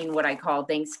ended up being what I call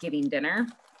Thanksgiving dinner.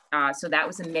 So that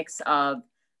was a mix of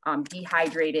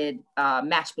dehydrated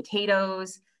mashed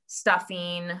potatoes,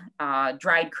 stuffing,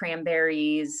 dried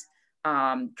cranberries,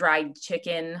 dried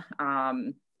chicken,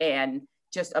 and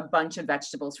just a bunch of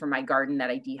vegetables from my garden that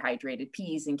I dehydrated,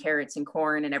 peas and carrots and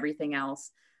corn and everything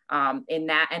else. And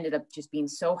that ended up just being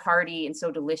so hearty and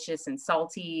so delicious and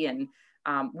salty. And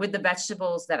with the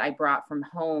vegetables that I brought from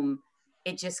home,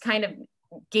 it just kind of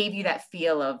gave you that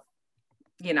feel of,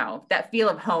 you know, that feel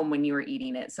of home when you were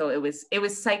eating it. So it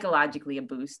was psychologically a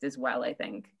boost as well, I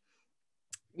think.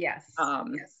 Yes.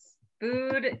 Yes.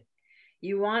 Food,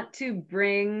 you want to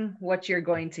bring what you're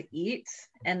going to eat.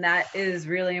 And that is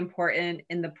really important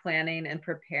in the planning and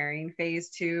preparing phase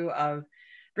 2 of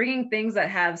bringing things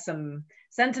that have some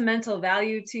sentimental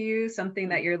value to you, something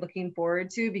that you're looking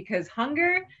forward to, because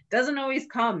hunger doesn't always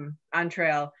come on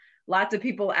trail. Lots of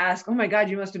people ask, oh my God,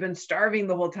 you must have been starving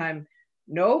the whole time.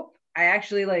 Nope. I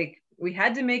actually we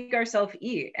had to make ourselves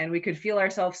eat, and we could feel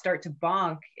ourselves start to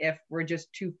bonk if we're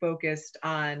just too focused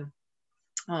on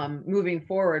moving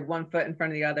forward, one foot in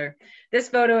front of the other. This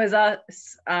photo is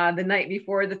us the night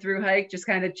before the thru hike, just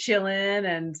kind of chilling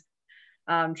and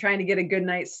trying to get a good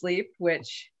night's sleep,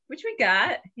 which we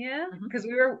got, yeah, because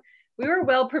we were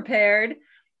well prepared.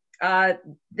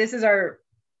 This is our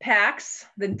packs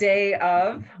the day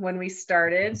of when we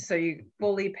started, so you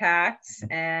fully packed,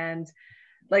 and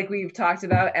like we've talked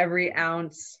about, every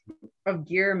ounce of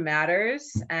gear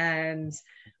matters, and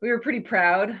we were pretty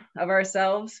proud of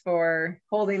ourselves for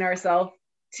holding ourselves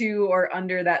to or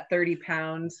under that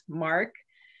 30-pound mark.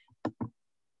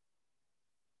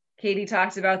 Katie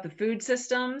talks about the food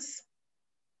systems.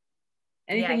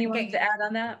 Anything you wanted to add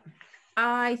on that?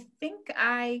 I think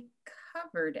I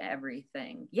covered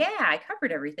everything. Yeah, I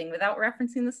covered everything without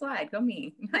referencing the slide. Go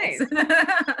me. Nice.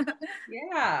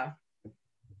 Yeah.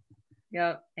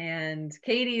 Yep. And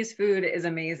Katie's food is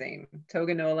amazing.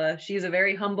 Toganola. She's a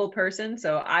very humble person,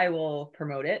 so I will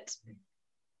promote it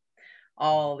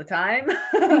all the time.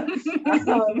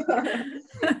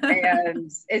 And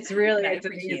it's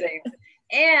amazing.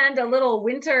 And a little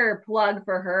winter plug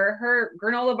for her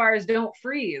granola bars don't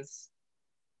freeze.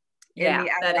 Yeah,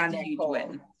 that is a huge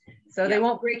win. So they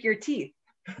won't break your teeth.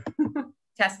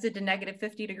 Tested to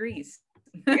 -50 degrees.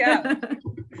 Yeah.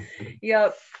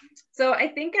 Yep. So I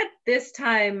think at this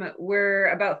time we're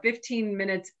about 15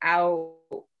 minutes out,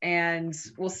 and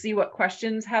we'll see what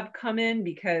questions have come in,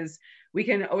 because we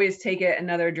can always take it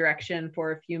another direction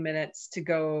for a few minutes to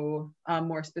go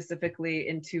more specifically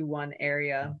into one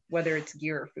area, whether it's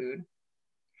gear or food.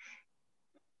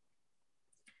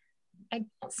 I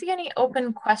don't see any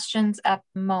open questions at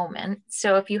the moment.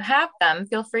 So if you have them,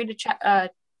 feel free to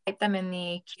type them in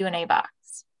the Q&A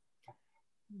box.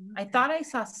 I thought I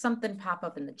saw something pop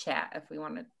up in the chat if we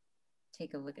want to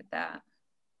take a look at that.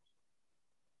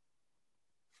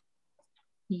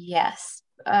 Yes.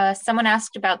 Someone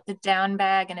asked about the down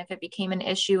bag and if it became an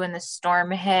issue when the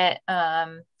storm hit,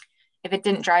 if it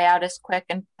didn't dry out as quick,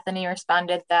 and Bethany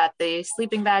responded that the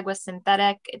sleeping bag was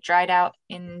synthetic. It dried out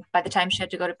by the time she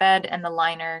had to go to bed, and the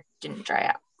liner didn't dry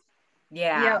out.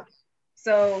 Yeah. Yep.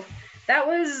 So that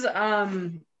was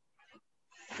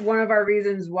one of our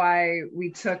reasons why we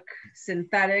took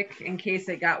synthetic in case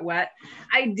it got wet.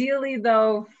 Ideally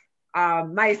though,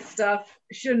 my stuff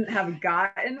shouldn't have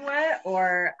gotten wet,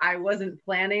 or I wasn't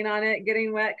planning on it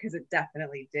getting wet, because it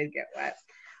definitely did get wet.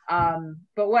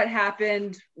 But what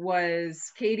happened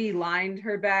was Katie lined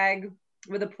her bag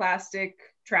with a plastic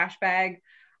trash bag.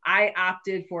 I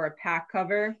opted for a pack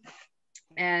cover,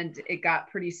 and it got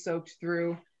pretty soaked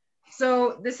through.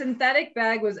 So the synthetic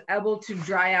bag was able to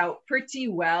dry out pretty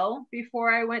well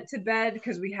before I went to bed,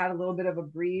 because we had a little bit of a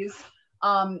breeze.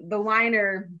 The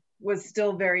liner was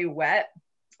still very wet,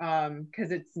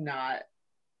 because it's not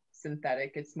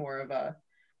synthetic. It's more of a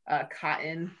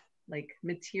cotton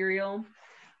material,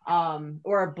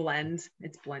 or a blend.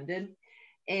 It's blended.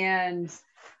 And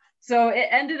so it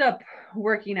ended up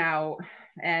working out.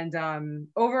 And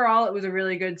overall, it was a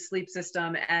really good sleep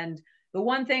system. And the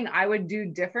one thing I would do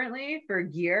differently for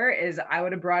gear is I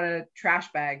would have brought a trash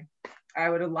bag. I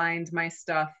would have lined my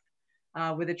stuff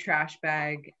with a trash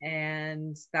bag,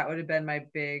 and that would have been my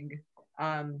big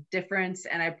difference.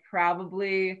 And I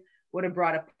probably would have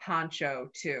brought a poncho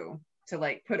too,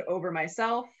 to put over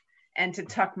myself and to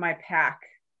tuck my pack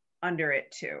under it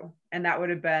too. And that would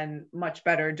have been much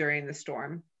better during the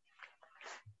storm.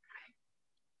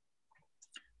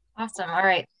 Awesome. All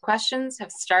right. Questions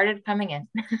have started coming in.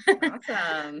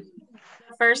 Awesome.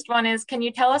 The first one is, can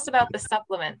you tell us about the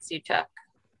supplements you took?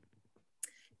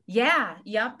 Yeah.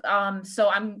 Yep. So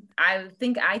I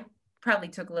think I probably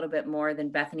took a little bit more than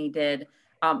Bethany did.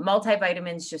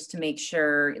 Multivitamins, just to make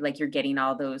sure you're getting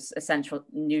all those essential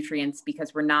nutrients,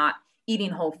 because we're not eating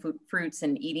whole fruits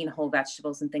and eating whole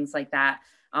vegetables and things like that.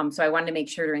 So I wanted to make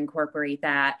sure to incorporate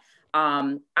that.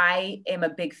 I am a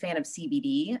big fan of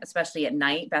CBD, especially at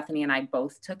night. Bethany and I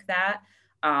both took that.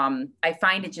 I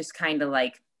find it just kind of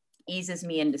like eases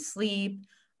me into sleep.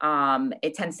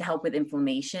 It tends to help with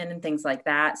inflammation and things like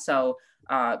that. So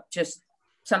just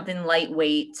something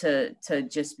lightweight to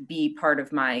just be part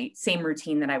of my same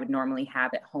routine that I would normally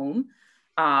have at home.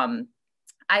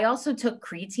 I also took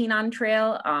creatine on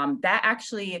trail. That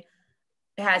actually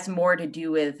has more to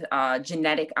do with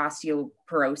genetic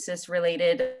osteoporosis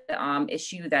related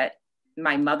issue that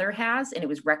my mother has, and it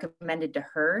was recommended to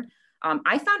her.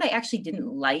 I found I actually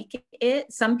didn't like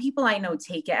it. Some people I know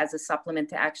take it as a supplement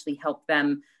to actually help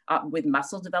them with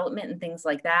muscle development and things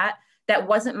like that. That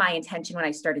wasn't my intention when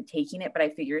I started taking it, but I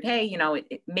figured, hey, you know,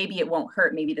 maybe it won't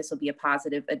hurt. Maybe this will be a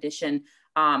positive addition.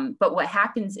 But what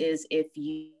happens is if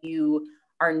you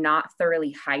are not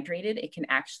thoroughly hydrated, it can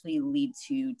actually lead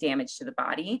to damage to the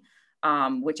body,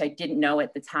 which I didn't know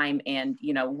at the time. And,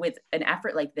 you know, with an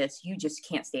effort like this, you just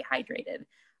can't stay hydrated.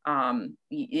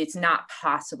 It's not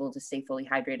possible to stay fully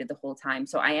hydrated the whole time.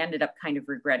 So I ended up kind of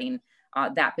regretting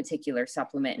that particular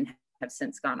supplement and have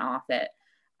since gone off it.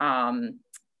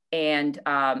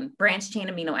 Branched chain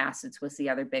amino acids was the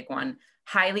other big one.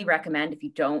 Highly recommend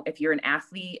if you're an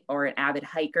athlete or an avid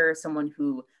hiker, someone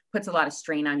who puts a lot of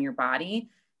strain on your body.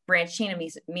 Branched chain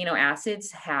amino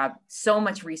acids have so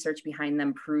much research behind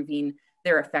them proving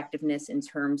their effectiveness in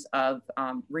terms of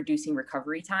reducing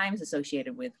recovery times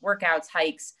associated with workouts,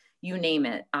 hikes, you name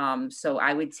it. So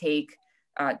I would take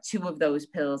 2 of those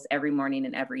pills every morning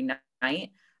and every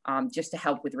night just to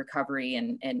help with recovery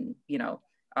and you know,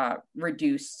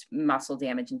 reduce muscle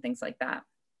damage and things like that.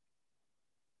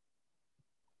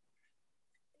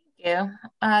 You.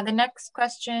 The next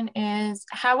question is,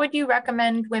 how would you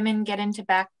recommend women get into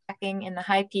backpacking in the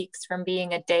high peaks from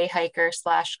being a day hiker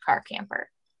 / car camper?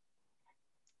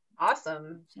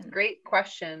 Awesome. Great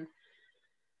question.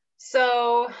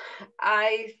 So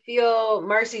I feel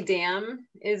Marcy Dam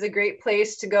is a great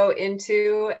place to go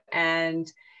into, and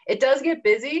it does get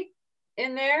busy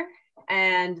in there,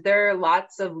 and there are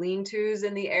lots of lean-tos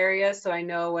in the area. So I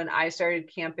know when I started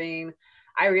camping,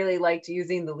 I really liked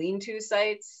using the lean-to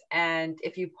sites. And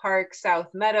if you park South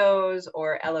Meadows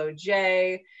or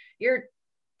LOJ, you're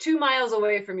 2 miles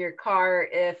away from your car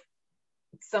if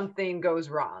something goes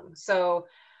wrong. So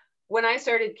when I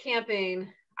started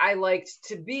camping, I liked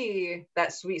to be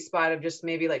that sweet spot of just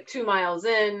maybe like 2 miles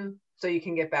in so you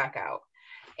can get back out.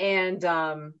 And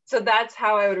so that's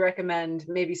how I would recommend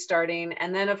maybe starting.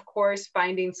 And then of course,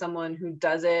 finding someone who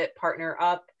does it, partner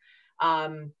up.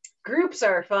 Groups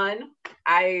are fun.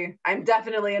 I'm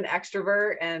definitely an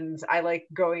extrovert and I like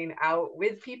going out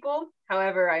with people.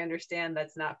 However, I understand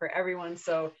that's not for everyone.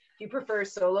 So if you prefer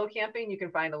solo camping, you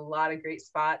can find a lot of great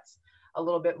spots a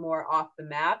little bit more off the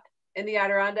map in the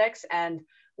Adirondacks. And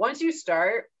once you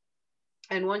start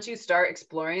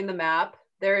exploring the map,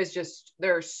 there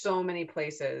are so many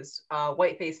places.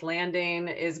 Whiteface Landing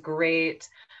is great.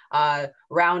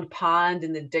 Round Pond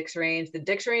in the Dix Range. The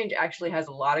Dix Range actually has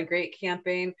a lot of great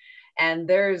camping, and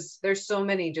there's so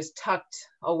many just tucked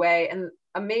away, and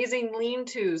amazing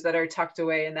lean-tos that are tucked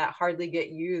away and that hardly get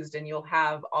used, and you'll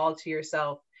have all to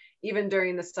yourself even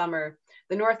during the summer.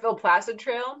 The Northville Placid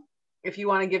Trail, if you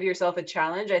want to give yourself a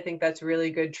challenge, I think that's really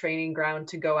good training ground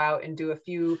to go out and do a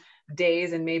few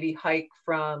days and maybe hike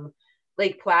from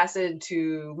Lake Placid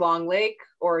to Long Lake,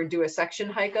 or do a section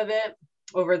hike of it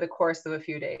over the course of a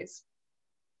few days.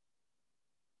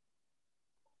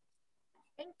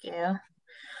 Thank you.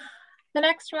 The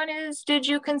next one is, did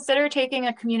you consider taking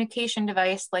a communication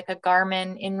device like a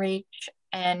Garmin InReach,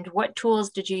 and what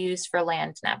tools did you use for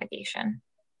land navigation?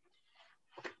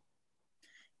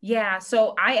 Yeah,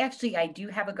 so I do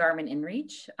have a Garmin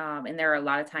InReach, and there are a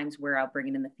lot of times where I'll bring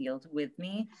it in the field with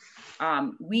me.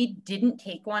 We didn't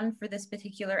take one for this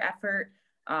particular effort.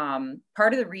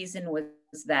 Part of the reason was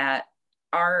that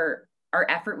our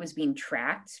effort was being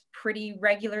tracked pretty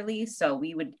regularly. So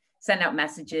we would send out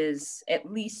messages at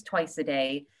least twice a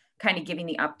day, kind of giving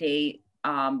the update.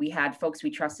 We had folks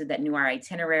we trusted that knew our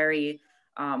itinerary.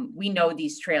 We know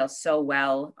these trails so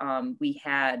well. We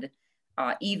had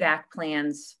evac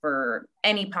plans for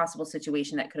any possible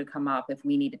situation that could have come up. If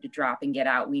we needed to drop and get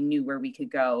out, we knew where we could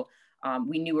go.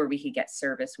 We knew where we could get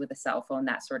service with a cell phone,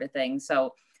 that sort of thing.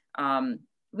 So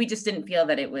we just didn't feel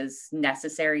that it was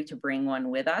necessary to bring one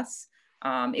with us.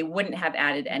 It wouldn't have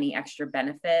added any extra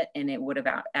benefit, and it would have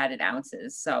added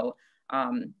ounces. So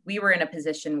we were in a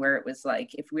position where it was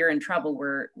like, if we're in trouble,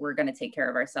 we're going to take care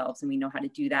of ourselves, and we know how to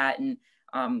do that. And,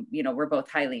 you know, we're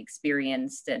both highly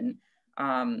experienced, and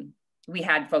we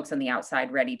had folks on the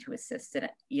outside ready to assist in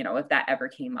it, you know, if that ever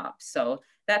came up. So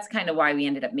that's kind of why we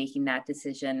ended up making that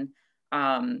decision.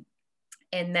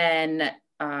 And then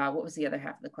what was the other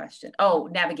half of the question? Oh,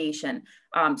 navigation.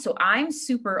 So I'm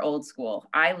super old school.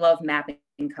 I love map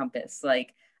and compass.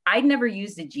 Like I'd never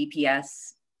used a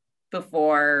GPS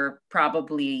before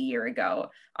probably a year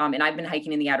ago. And I've been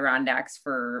hiking in the Adirondacks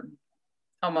for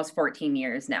almost 14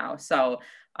 years now. So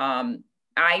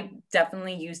I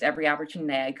definitely used every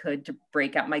opportunity I could to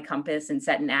break out my compass and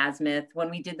set an azimuth. When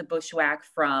we did the bushwhack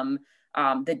from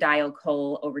the Dial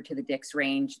Cole over to the Dix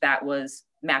Range, that was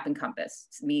map and compass.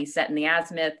 It's me setting the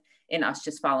azimuth and us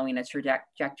just following a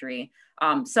trajectory.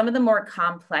 Some of the more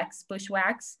complex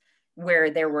bushwhacks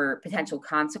where there were potential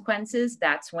consequences,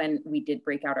 that's when we did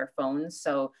break out our phones.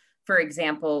 So for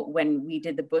example, when we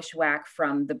did the bushwhack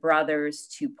from the Brothers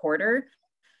to Porter,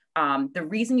 the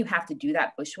reason you have to do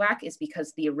that bushwhack is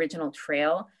because the original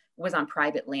trail was on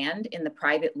private land, and the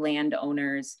private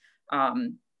landowners,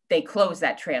 they closed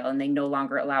that trail and they no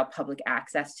longer allow public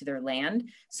access to their land.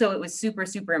 So it was super,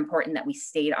 super important that we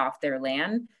stayed off their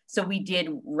land. So we did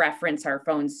reference our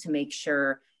phones to make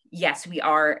sure, yes, we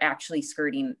are actually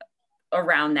skirting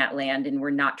around that land and we're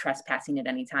not trespassing at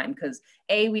any time, because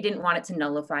A, we didn't want it to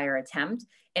nullify our attempt,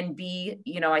 and B,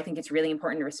 I think it's really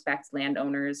important to respect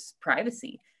landowners'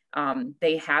 privacy.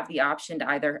 They have the option to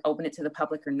either open it to the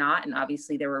public or not. And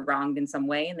obviously they were wronged in some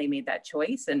way and they made that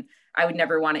choice. And I would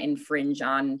never want to infringe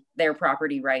on their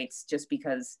property rights just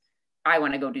because I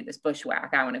want to go do this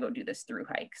bushwhack. I want to go do this through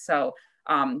hike. So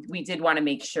we did want to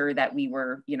make sure that we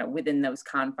were, within those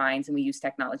confines, and we use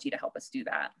technology to help us do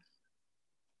that.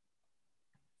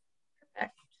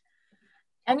 Perfect.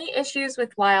 Any issues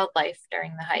with wildlife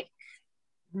during the hike?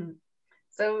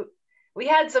 So we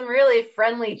had some really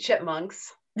friendly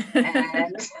chipmunks.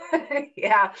 And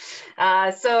yeah,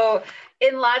 so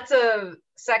in lots of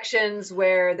sections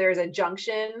where there's a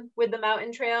junction with the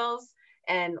mountain trails,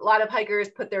 and a lot of hikers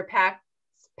put their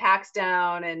packs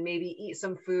down and maybe eat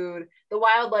some food, the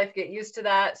wildlife get used to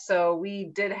that. So we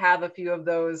did have a few of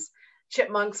those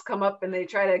chipmunks come up and they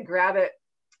try to grab it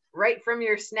right from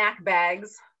your snack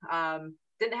bags.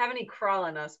 Didn't have any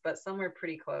crawling us, but some were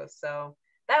pretty close. So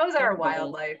that was our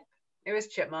wildlife. It was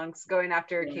chipmunks going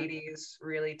after Katie's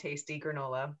really tasty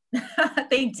granola.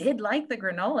 They did like the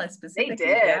granola specifically. They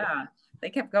did. Yeah, they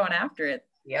kept going after it.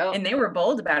 Yep. And they were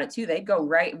bold about it too. They'd go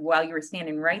right while you were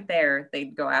standing right there.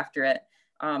 They'd go after it.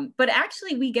 But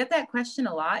actually, we get that question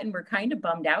a lot, and we're kind of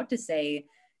bummed out to say,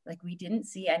 like, we didn't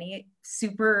see any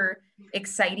super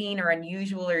exciting or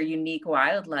unusual or unique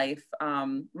wildlife,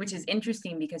 which is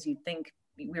interesting because you'd think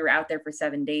we were out there for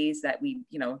 7 days that we,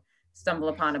 stumble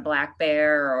upon a black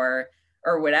bear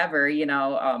or whatever,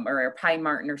 or a pine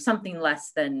marten or something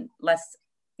less,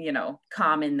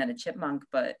 common than a chipmunk.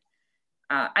 But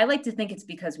I like to think it's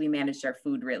because we managed our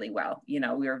food really well. We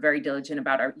were very diligent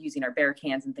about using our bear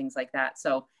cans and things like that.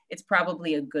 So it's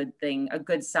probably a good thing, a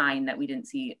good sign that we didn't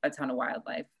see a ton of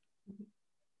wildlife.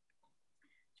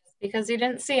 Because you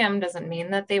didn't see them doesn't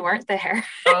mean that they weren't there.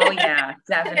 Oh yeah,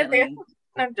 definitely.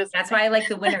 That's why I like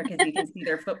the winter, because you can see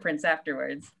their footprints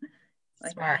afterwards.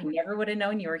 Like, I never would have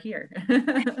known you were here.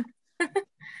 The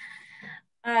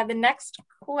next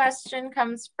question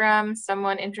comes from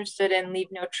someone interested in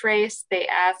Leave No Trace. They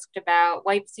asked about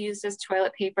wipes used as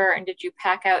toilet paper, and did you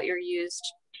pack out your used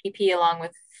TP along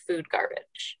with food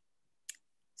garbage?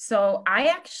 So I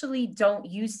actually don't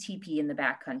use TP in the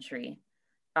backcountry.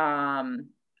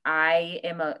 I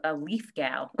am a leaf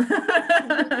gal.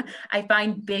 I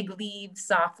find big leaves,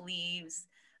 soft leaves.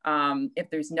 If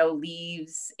there's no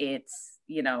leaves, it's,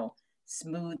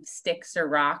 smooth sticks or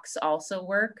rocks also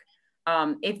work.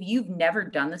 If you've never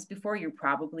done this before, you're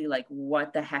probably like,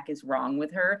 what the heck is wrong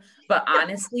with her? But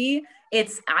honestly,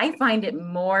 I find it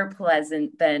more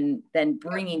pleasant than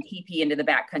bringing TP into the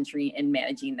backcountry and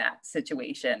managing that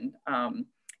situation. And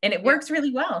it works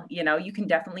really well. You can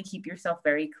definitely keep yourself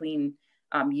very clean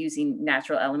using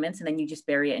natural elements, and then you just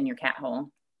bury it in your cat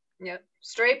hole. Yep.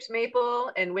 Striped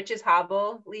maple and witch's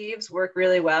hobble leaves work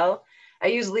really well. I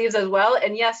use leaves as well.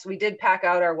 And yes, we did pack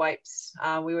out our wipes.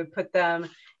 We would put them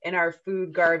in our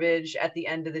food garbage at the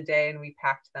end of the day, and we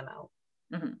packed them out.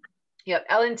 Mm-hmm. Yep.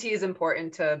 L&T is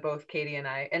important to both Katie and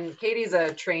I. And Katie's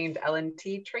a trained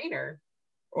L&T trainer.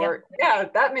 Or yeah,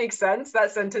 that makes sense.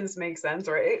 That sentence makes sense,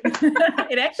 right?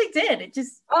 It actually did. It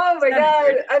just. Oh my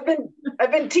God!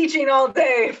 I've been teaching all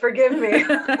day. Forgive me.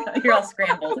 You're all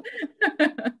scrambled.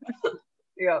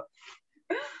 Yep.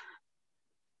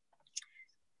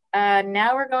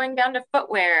 Now we're going down to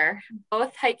footwear.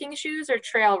 Both hiking shoes or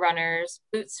trail runners?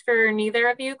 Boots for neither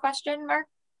of you? Question mark.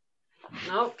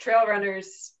 Nope. Trail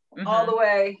runners all the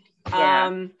way.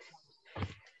 Yeah.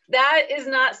 That is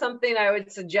not something I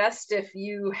would suggest if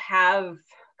you have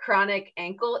chronic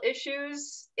ankle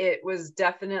issues, it was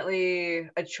definitely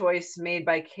a choice made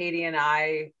by Katie and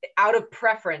I out of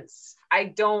preference. I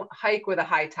don't hike with a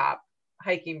high top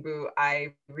hiking boot.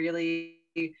 I really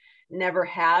never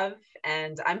have,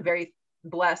 and I'm very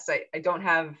blessed. I don't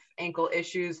have ankle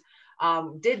issues.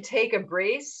 Did take a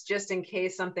brace just in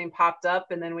case something popped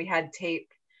up, and then we had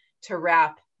tape to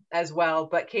wrap as well.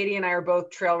 But Katie and I are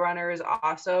both trail runners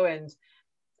also, and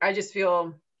I just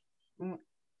feel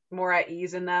more at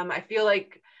ease in them. I feel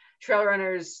like trail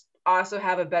runners also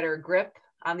have a better grip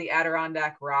on the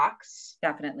Adirondack rocks.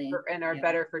 Definitely. And are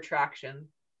better for traction.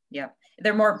 Yeah.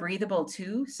 They're more breathable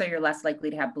too. So you're less likely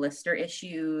to have blister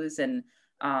issues and,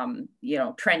 you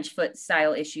know, trench foot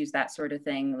style issues, that sort of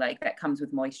thing, like that comes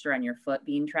with moisture on your foot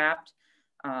being trapped.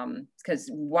 Because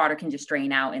water can just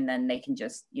drain out and then they can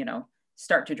just, you know,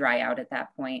 start to dry out at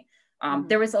that point.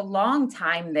 There was a long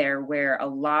time there where a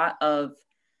lot of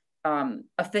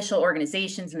official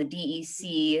organizations and the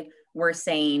DEC were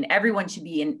saying everyone should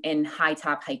be in high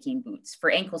top hiking boots for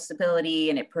ankle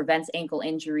stability, and it prevents ankle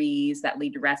injuries that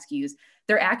lead to rescues.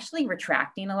 They're actually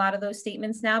retracting a lot of those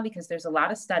statements now, because there's a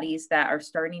lot of studies that are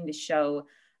starting to show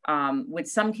with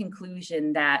some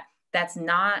conclusion that that's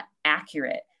not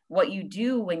accurate. What you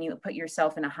do when you put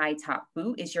yourself in a high top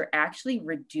boot is you're actually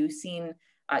reducing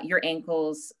your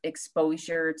ankle's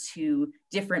exposure to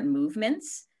different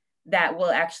movements that will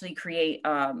actually create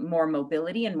more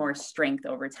mobility and more strength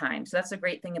over time. So that's a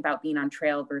great thing about being on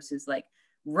trail versus like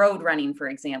road running, for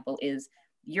example, is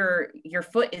your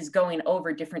foot is going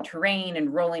over different terrain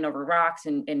and rolling over rocks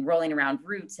and rolling around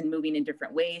roots and moving in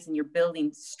different ways. And you're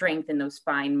building strength in those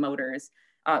fine motors,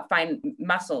 fine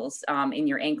muscles in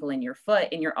your ankle and your foot.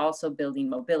 And you're also building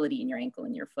mobility in your ankle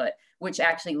and your foot, which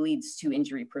actually leads to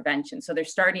injury prevention. So they're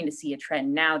starting to see a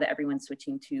trend now that everyone's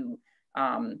switching to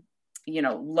you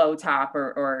know, low top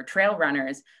or trail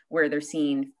runners, where they're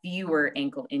seeing fewer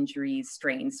ankle injuries,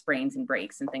 strains, sprains, and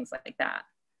breaks and things like that.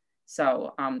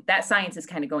 So that science is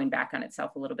kind of going back on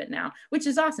itself a little bit now, which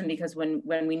is awesome, because when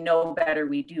we know better,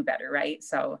 we do better, right?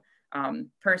 So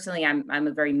personally, I'm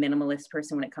a very minimalist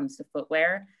person when it comes to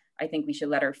footwear. I think we should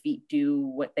let our feet do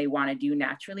what they want to do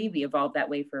naturally. We evolved that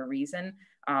way for a reason,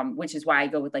 which is why I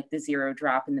go with like the zero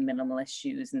drop and the minimalist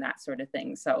shoes and that sort of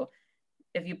thing. So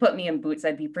if you put me in boots,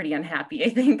 I'd be pretty unhappy, I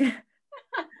think.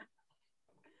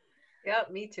 Yeah,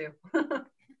 me too.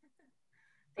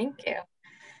 Thank you.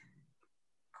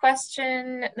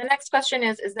 The next question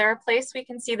is there a place we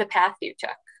can see the path you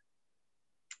took?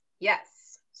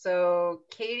 Yes. So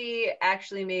Katie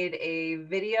actually made a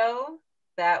video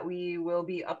that we will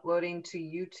be uploading to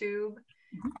YouTube,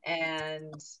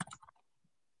 and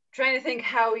trying to think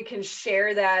how we can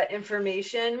share that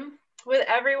information with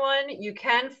everyone. You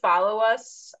can follow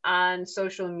us on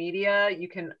social media. You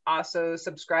can also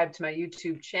subscribe to my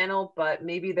YouTube channel, but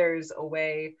maybe there's a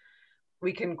way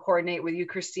we can coordinate with you,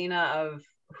 Christina, of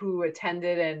who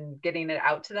attended and getting it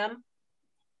out to them.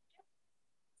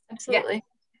 Absolutely.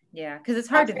 Yeah, because it's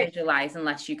hard to visualize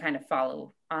unless you kind of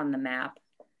follow on the map.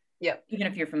 Yep. Even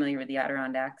if you're familiar with the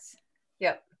Adirondacks.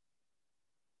 Yep.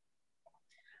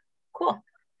 Cool.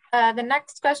 The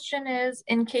next question is,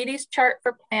 in Katie's chart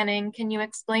for planning, can you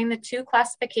explain the two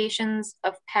classifications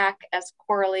of pack as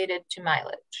correlated to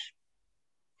mileage?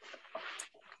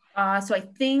 So I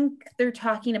think they're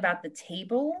talking about the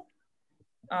table.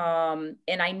 And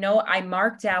I know I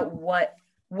marked out what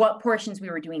portions we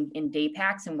were doing in day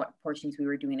packs and what portions we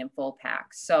were doing in full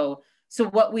packs. So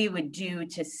what we would do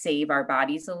to save our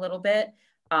bodies a little bit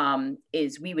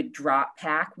is we would drop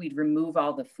pack, we'd remove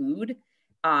all the food.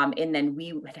 And then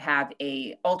we would have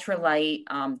a ultralight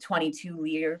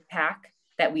 22-liter pack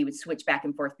that we would switch back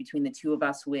and forth between the two of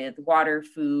us with water,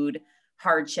 food,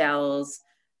 hard shells,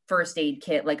 first aid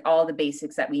kit, like all the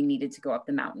basics that we needed to go up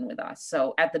the mountain with us.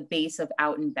 So at the base of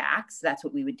out and backs, that's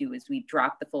what we would do, is we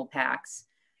drop the full packs,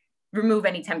 remove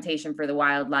any temptation for the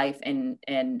wildlife and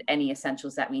any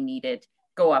essentials that we needed,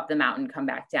 go up the mountain, come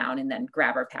back down, and then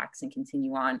grab our packs and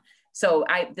continue on. So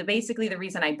basically the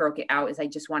reason I broke it out is I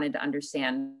just wanted to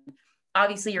understand,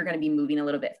 obviously you're going to be moving a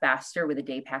little bit faster with a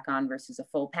day pack on versus a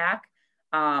full pack.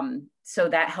 So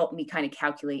that helped me kind of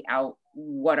calculate out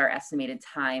what our estimated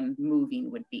time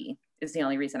moving would be, is the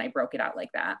only reason I broke it out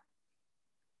like that.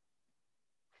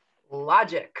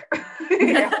 Logic.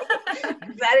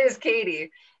 That is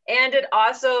Katie. And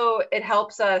it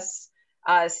helps us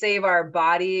save our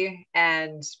body,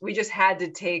 and we just had to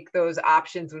take those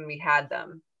options when we had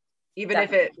them. Even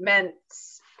Definitely. If it meant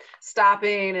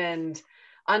stopping and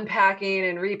unpacking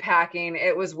and repacking,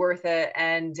 it was worth it.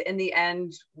 And in the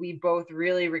end, we both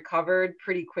really recovered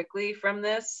pretty quickly from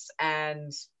this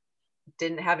and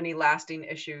didn't have any lasting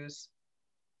issues.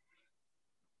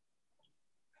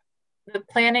 The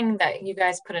planning that you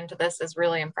guys put into this is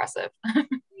really impressive, I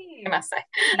must say.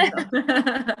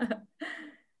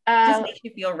 Just makes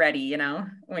you feel ready, you know,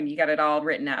 when you got it all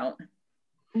written out.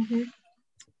 Mm-hmm.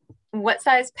 What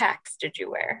size packs did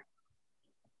you wear?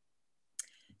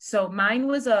 So mine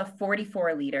was a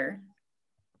 44 liter.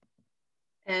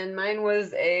 And mine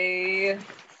was a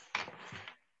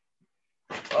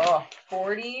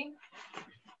 40.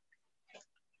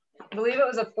 I believe it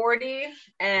was a 40.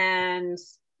 And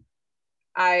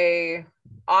I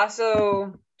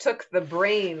also took the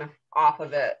brain off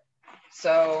of it.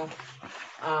 So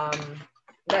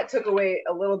that took away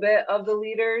a little bit of the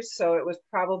liters. So it was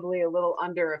probably a little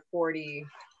under a 40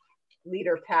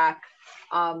 liter pack.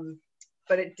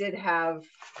 But it did have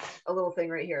a little thing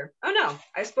right here. Oh no,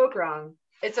 I spoke wrong.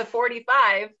 It's a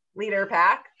 45 liter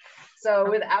pack. So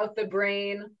without the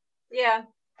brain, yeah,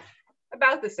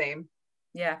 about the same.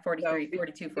 Yeah, 43, so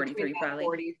 42, 43 probably.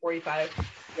 40, 45.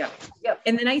 Yep.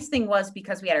 And the nice thing was,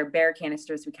 because we had our bear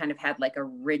canisters, we kind of had like a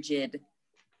rigid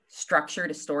structure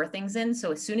to store things in.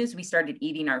 So as soon as we started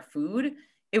eating our food,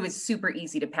 it was super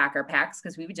easy to pack our packs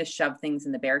because we would just shove things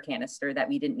in the bear canister that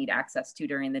we didn't need access to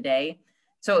during the day.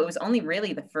 So it was only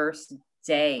really the first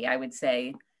day, I would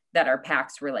say, that our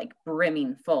packs were like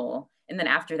brimming full. And then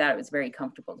after that, it was very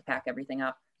comfortable to pack everything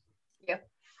up. Yep.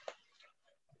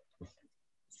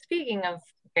 Speaking of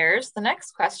bears, the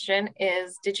next question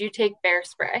is, did you take bear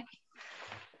spray?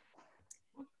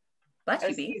 Bless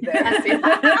you, B.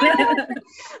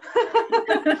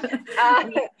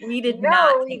 We did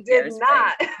not take bear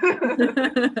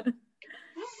spray.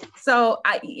 So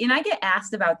I get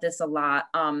asked about this a lot.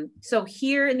 So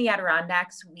here in the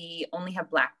Adirondacks, we only have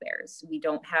black bears. We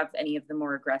don't have any of the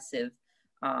more aggressive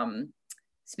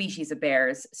species of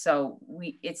bears. So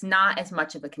it's not as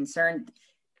much of a concern.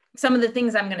 Some of the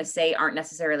things I'm going to say aren't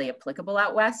necessarily applicable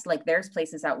out west. Like there's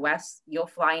places out west, you'll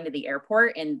fly into the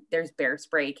airport and there's bear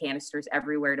spray canisters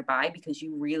everywhere to buy because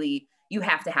you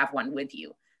have to have one with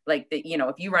you. Like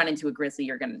if you run into a grizzly,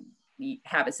 you're going to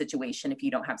have a situation if you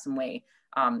don't have some way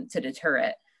to deter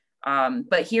it.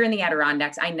 But here in the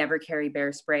Adirondacks, I never carry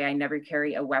bear spray. I never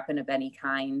carry a weapon of any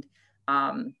kind.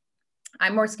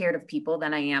 I'm more scared of people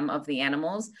than I am of the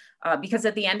animals because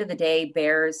at the end of the day,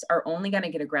 bears are only going to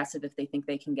get aggressive if they think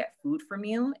they can get food from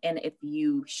you. And if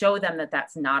you show them that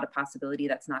that's not a possibility,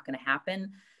 that's not going to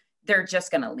happen, they're just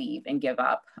going to leave and give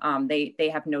up. They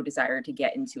have no desire to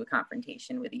get into a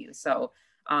confrontation with you. So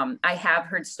I have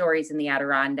heard stories in the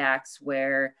Adirondacks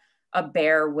where a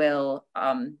bear will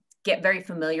get very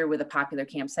familiar with a popular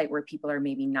campsite where people are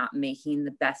maybe not making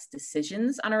the best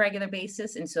decisions on a regular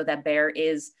basis. And so that bear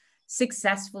is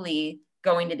successfully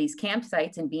going to these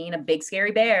campsites and being a big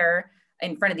scary bear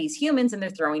in front of these humans, and they're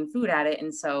throwing food at it.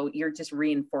 And so you're just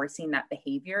reinforcing that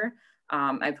behavior.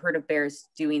 I've heard of bears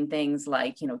doing things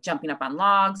like, jumping up on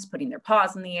logs, putting their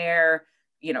paws in the air,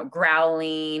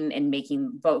 growling and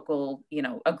making vocal,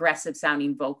 aggressive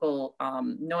sounding vocal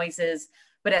noises.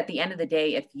 But at the end of the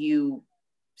day, if you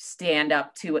stand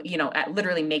up to,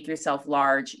 literally make yourself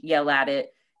large, yell at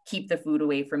it, keep the food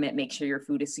away from it, make sure your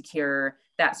food is secure,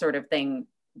 that sort of thing,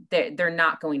 they're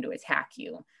not going to attack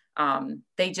you.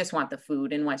 They just want the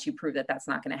food. And once you prove that that's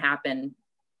not going to happen,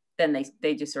 then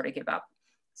they just sort of give up.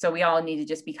 So we all need to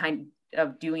just be kind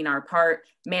of doing our part,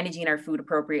 managing our food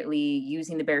appropriately,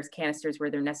 using the bear's canisters where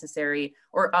they're necessary,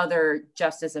 or other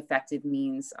just as effective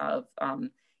means of,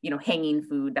 hanging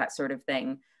food, that sort of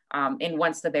thing. And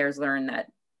once the bears learn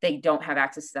that they don't have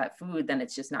access to that food, then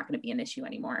it's just not going to be an issue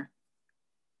anymore.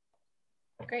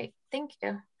 Great, thank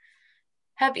you.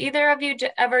 Have either of you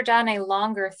ever done a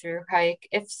longer through hike?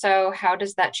 If so, how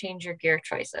does that change your gear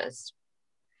choices?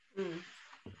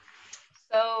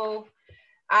 So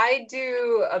I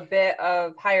do a bit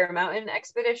of higher mountain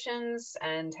expeditions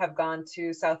and have gone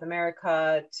to South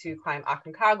America to climb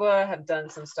Aconcagua, have done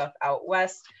some stuff out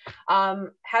west,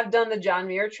 have done the John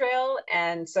Muir Trail.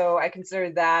 And so I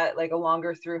consider that like a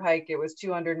longer through hike. It was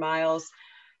 200 miles.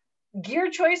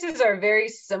 Gear choices are very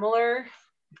similar.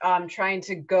 Trying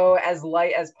to go as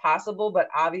light as possible, but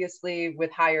obviously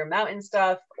with higher mountain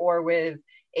stuff or with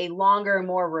a longer,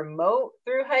 more remote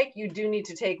through hike, you do need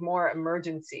to take more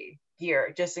emergency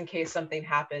gear just in case something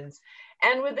happens.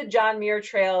 And with the John Muir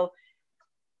Trail,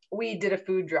 we did a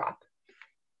food drop.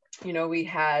 We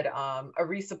had a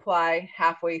resupply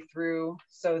halfway through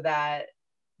so that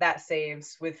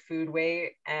saves with food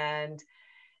weight. And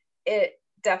it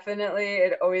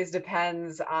always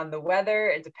depends on the weather.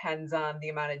 It depends on the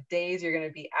amount of days you're going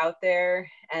to be out there.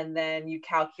 And then you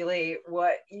calculate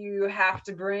what you have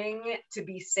to bring to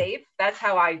be safe. That's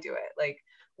how I do it. Like,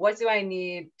 what do I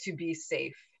need to be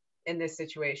safe? in this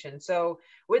situation. So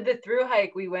with the through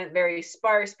hike, we went very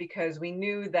sparse because we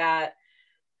knew that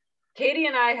Katie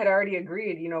and I had already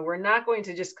agreed, you know, we're not going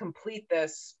to just complete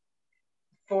this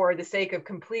for the sake of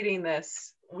completing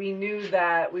this. We knew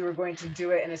that we were going to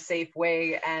do it in a safe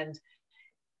way, and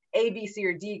A, B, C,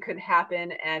 or D could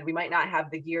happen, and we might not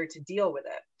have the gear to deal with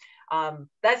it.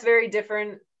 That's very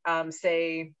different,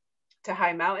 say, to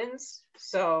high mountains.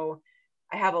 So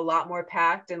I have a lot more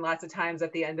packed, and lots of times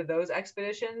at the end of those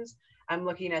expeditions, I'm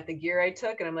looking at the gear I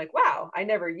took and I'm like, wow, I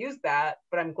never used that,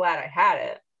 but I'm glad I had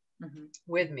it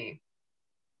with me.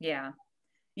 Yeah.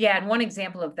 Yeah. And one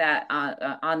example of that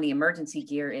on the emergency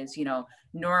gear is, you know,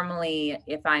 normally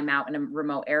if I'm out in a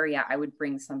remote area, I would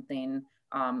bring something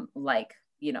like,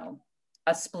 you know,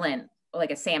 a splint,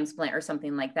 like a SAM splint or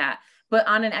something like that. But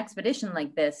on an expedition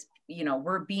like this, you know,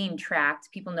 we're being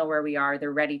tracked. People know where we are.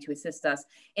 They're ready to assist us.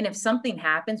 And if something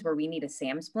happens where we need a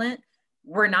SAM splint,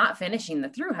 we're not finishing the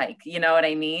through hike. You know what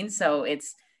I mean? So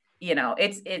it's, you know,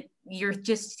 you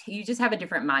just have a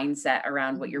different mindset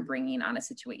around what you're bringing on a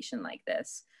situation like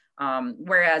this.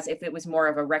 Whereas if it was more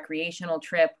of a recreational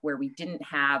trip where we didn't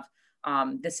have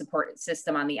the support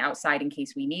system on the outside in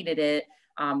case we needed it,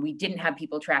 we didn't have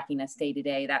people tracking us day to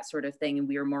day, that sort of thing, and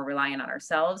we were more reliant on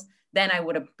ourselves, then I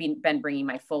would have been bringing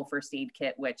my full first aid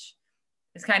kit, which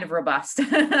is kind of robust.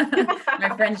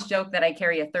 My friends joke that I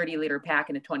carry a 30-liter pack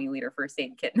and a 20-liter first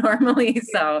aid kit normally.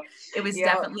 So it was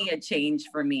definitely a change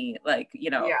for me. Like, you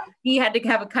know, he had to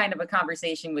have a kind of a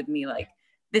conversation with me, like,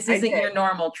 this isn't your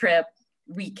normal trip.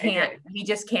 We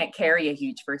just can't carry a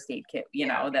huge first aid kit. You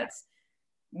know,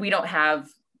 we don't have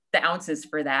the ounces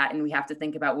for that. And we have to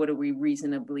think about what are we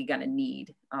reasonably going to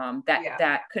need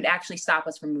that could actually stop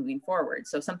us from moving forward.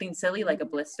 So something silly like a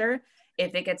blister,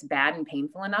 if it gets bad and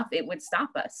painful enough, it would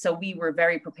stop us. So we were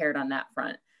very prepared on that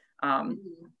front.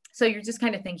 So you're just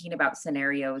kind of thinking about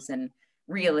scenarios and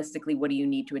realistically, what do you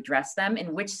need to address them,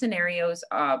 and which scenarios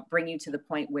bring you to the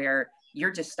point where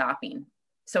you're just stopping.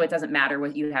 So it doesn't matter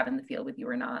what you have in the field with you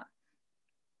or not.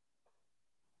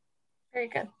 Very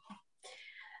good.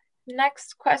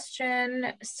 Next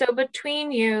question. So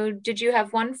between you, did you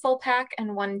have one full pack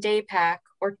and one day pack,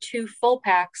 or two full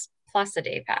packs plus a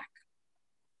day pack?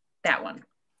 That one.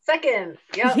 Second.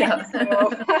 Yep.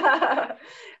 So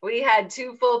we had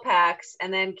two full packs,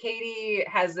 and then Katie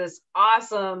has this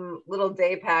awesome little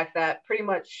day pack that pretty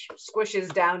much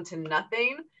squishes down to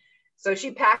nothing. So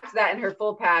she packed that in her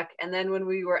full pack, and then when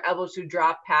we were able to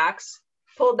drop packs,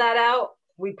 pulled that out.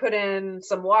 We put in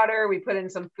some water, we put in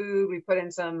some food, we put in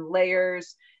some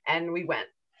layers, and we went.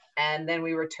 And then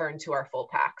we returned to our full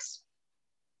packs.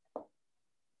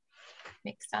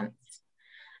 Makes sense.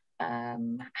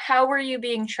 How were you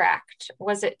being tracked?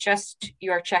 Was it just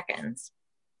your check-ins?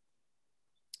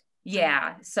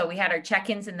 Yeah, so we had our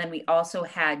check-ins, and then we also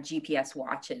had GPS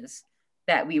watches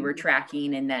that we were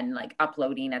tracking and then like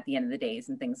uploading at the end of the days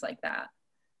and things like that.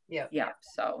 Yeah.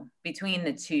 So between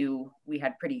the two, we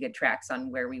had pretty good tracks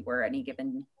on where we were any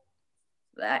given.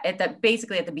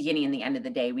 Basically at the beginning and the end of the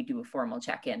day, we do a formal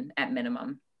check-in at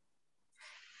minimum.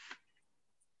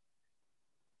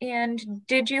 And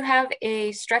did you have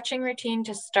a stretching routine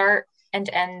to start and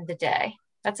end the day?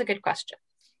 That's a good question.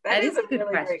 That is a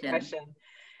really great question.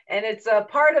 And it's a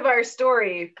part of our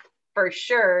story for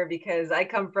sure, because I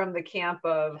come from the camp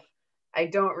of I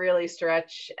don't really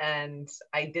stretch and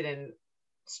I didn't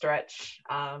stretch.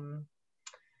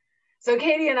 So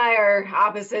Katie and I are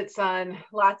opposites on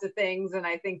lots of things, and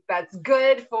I think that's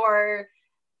good for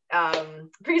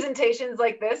presentations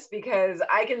like this, because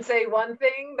I can say one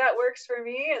thing that works for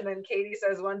me, and then Katie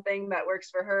says one thing that works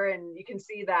for her, and you can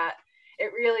see that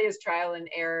it really is trial and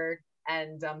error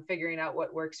and figuring out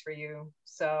what works for you.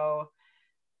 So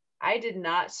I did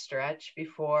not stretch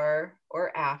before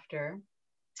or after.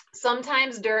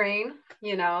 Sometimes during,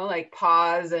 you know, like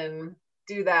pause and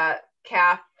do that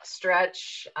calf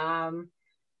stretch, but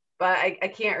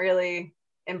I can't really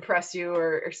impress you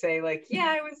or say like,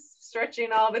 yeah, I was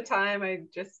stretching all the time. I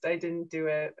didn't do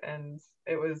it, and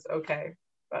it was okay.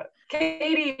 But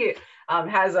Katie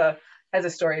has a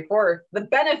story for the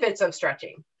benefits of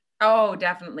stretching. Oh,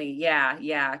 definitely.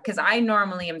 Yeah. Because I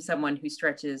normally am someone who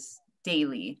stretches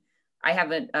daily. I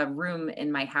have a room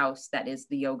in my house that is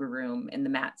the yoga room, and the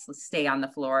mats stay on the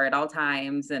floor at all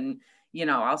times. And, you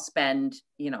know, I'll spend,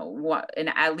 you know,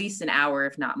 at least an hour,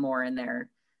 if not more, in there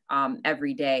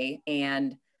every day.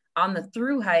 And on the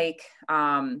through hike,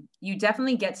 you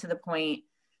definitely get to the point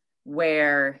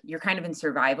where you're kind of in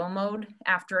survival mode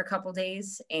after a couple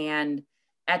days. And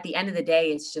at the end of the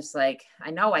day, it's just like, I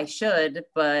know I should,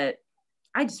 but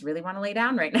I just really want to lay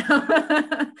down right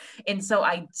now. And so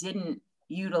I didn't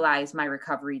utilize my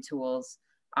recovery tools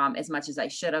as much as I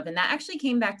should have. And that actually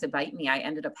came back to bite me. I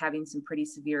ended up having some pretty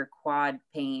severe quad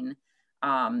pain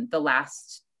the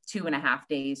last 2.5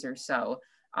 days or so,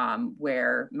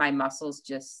 where my muscles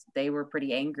just, they were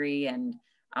pretty angry. And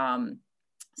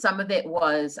some of it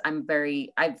was,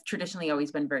 I've traditionally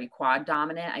always been very quad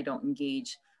dominant. I don't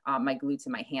engage my glutes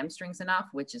and my hamstrings enough,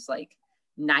 which is like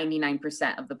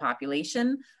 99% of the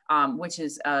population, which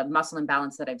is a muscle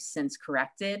imbalance that I've since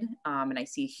corrected. And I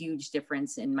see a huge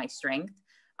difference in my strength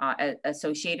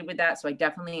associated with that. So I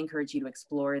definitely encourage you to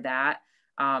explore that.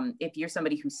 If you're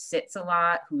somebody who sits a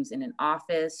lot, who's in an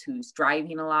office, who's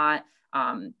driving a lot,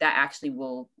 that actually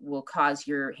will cause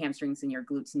your hamstrings and your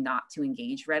glutes not to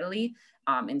engage readily.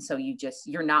 And so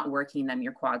you're not working them,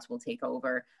 your quads will take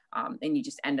over. And you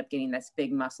just end up getting this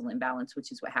big muscle imbalance,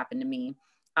 which is what happened to me.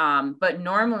 But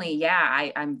normally,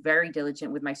 yeah, I'm very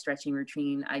diligent with my stretching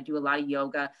routine. I do a lot of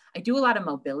yoga. I do a lot of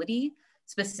mobility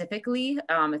specifically.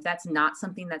 If that's not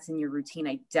something that's in your routine,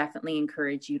 I definitely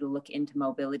encourage you to look into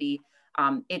mobility.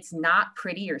 It's not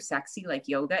pretty or sexy like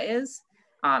yoga is.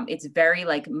 It's very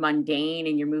like mundane,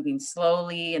 and you're moving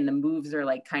slowly, and the moves are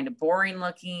like kind of boring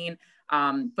looking.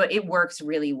 But it works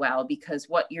really well, because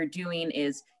what you're doing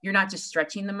is you're not just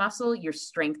stretching the muscle, you're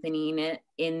strengthening it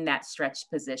in that stretched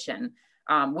position,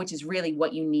 which is really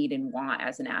what you need and want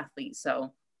as an athlete.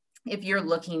 So if you're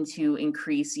looking to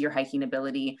increase your hiking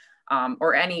ability,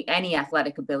 or any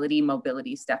athletic ability,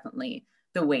 mobility is definitely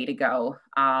the way to go.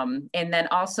 And then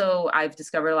also I've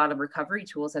discovered a lot of recovery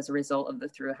tools as a result of the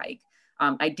thru-hike.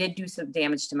 I did do some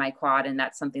damage to my quad, and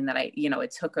that's something that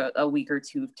it took a week or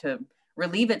two to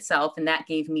relieve itself. And that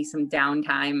gave me some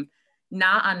downtime,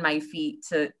 not on my feet,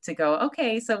 to go,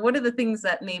 okay, so what are the things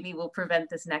that maybe will prevent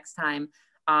this next time?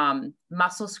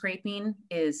 Muscle scraping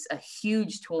is a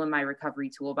huge tool in my recovery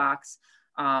toolbox.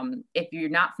 If you're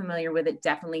not familiar with it,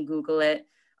 definitely Google it.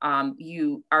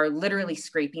 You are literally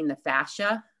scraping the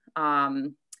fascia,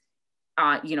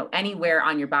 anywhere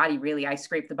on your body, really. I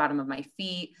scrape the bottom of my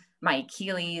feet, my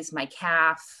Achilles, my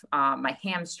calf, my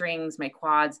hamstrings, my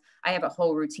quads. I have a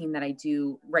whole routine that I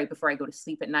do right before I go to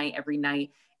sleep at night, every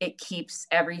night. It keeps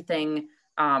everything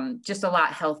just a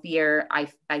lot healthier. I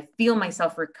feel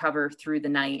myself recover through the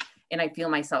night, and I feel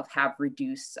myself have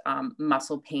reduced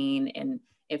muscle pain and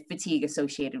fatigue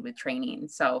associated with training.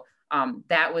 So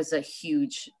that was a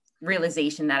huge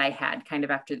realization that I had kind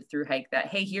of after the thru-hike, that,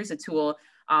 hey, here's a tool.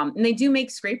 And they do make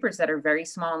scrapers that are very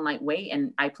small and lightweight,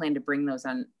 and I plan to bring those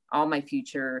on all my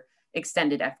future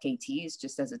extended FKTs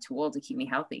just as a tool to keep me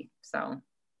healthy. So.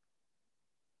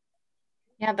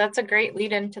 Yeah, that's a great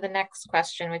lead into the next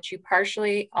question, which you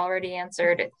partially already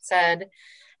answered. It said,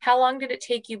 how long did it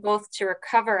take you both to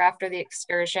recover after the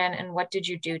excursion, and what did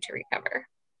you do to recover?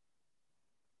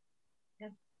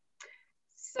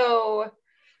 So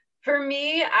for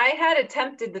me, I had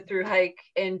attempted the thru-hike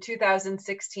in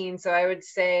 2016. So I would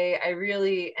say I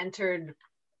really entered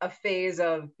a phase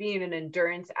of being an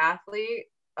endurance athlete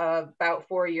about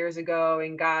 4 years ago,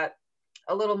 and got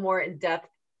a little more in depth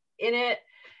in it.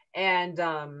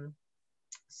 And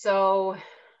so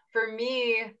for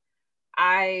me,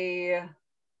 I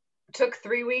took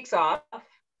 3 weeks off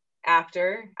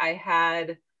after. I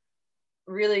had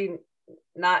really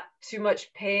not too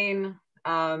much pain.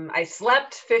 I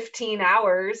slept 15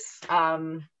 hours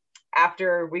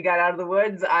after we got out of the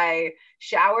woods. I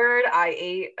showered, I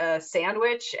ate a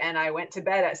sandwich, and I went to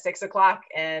bed at 6 o'clock,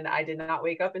 and I did not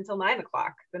wake up until 9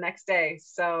 o'clock the next day.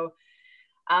 So,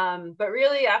 but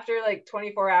really after like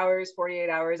 24 hours, 48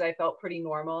 hours, I felt pretty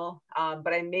normal.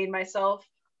 But I made myself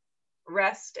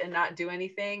rest and not do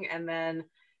anything. And then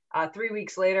 3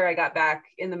 weeks later, I got back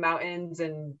in the mountains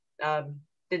and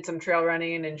did some trail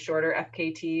running and shorter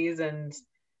FKTs, and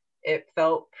it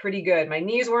felt pretty good. My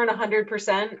knees weren't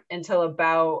 100% until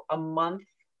about a month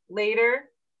later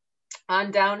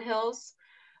on downhills.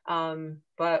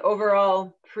 But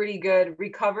overall, pretty good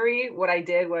recovery. What I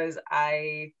did was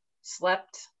I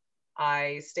slept,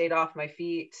 I stayed off my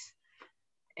feet,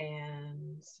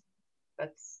 and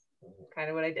that's kind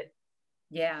of what I did.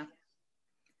 Yeah.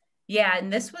 Yeah.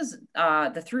 And this was,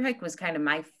 the thru-hike was kind of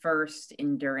my first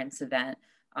endurance event.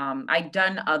 I'd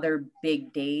done other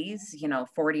big days,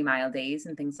 40-mile days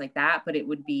and things like that, but it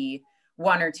would be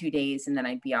 1 or 2 days and then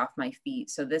I'd be off my feet.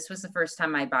 So this was the first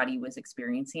time my body was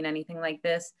experiencing anything like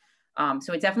this.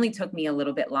 So it definitely took me a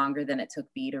little bit longer than it took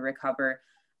B to recover.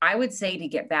 I would say to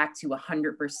get back to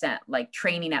 100%, like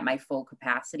training at my full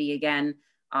capacity again,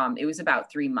 it was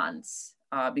about 3 months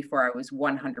before I was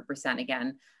 100%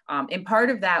 again. And part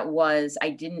of that was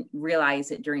I didn't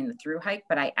realize it during the thru-hike,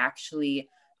 but I actually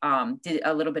did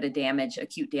a little bit of damage,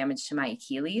 acute damage to my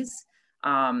Achilles.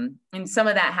 And some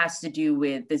of that has to do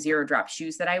with the zero drop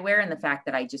shoes that I wear and the fact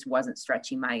that I just wasn't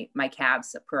stretching my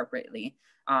calves appropriately.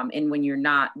 And when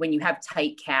you have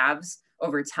tight calves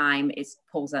over time, it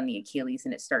pulls on the Achilles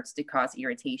and it starts to cause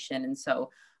irritation. And so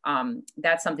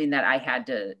that's something that I had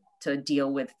to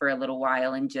deal with for a little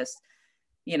while, and just,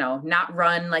 not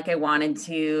run like I wanted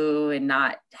to and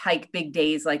not hike big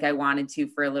days like I wanted to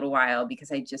for a little while,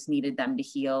 because I just needed them to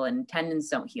heal, and tendons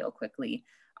don't heal quickly.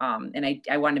 And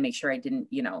I wanted to make sure I didn't,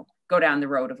 go down the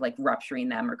road of like rupturing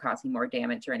them or causing more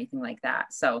damage or anything like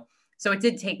that. So it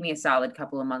did take me a solid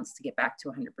couple of months to get back to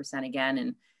 100%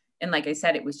 again. And like I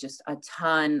said, it was just a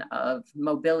ton of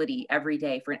mobility every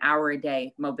day for an hour a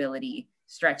day, mobility,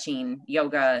 stretching,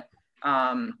 yoga,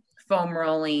 foam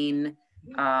rolling,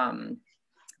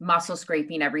 muscle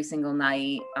scraping every single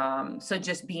night. So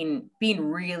just being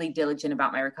really diligent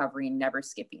about my recovery and never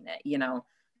skipping it.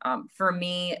 For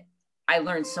me, I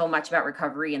learned so much about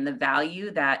recovery and the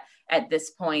value that at this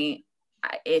point,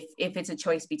 if it's a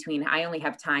choice between I only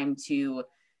have time to,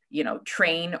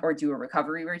 train or do a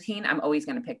recovery routine, I'm always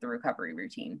going to pick the recovery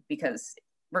routine, because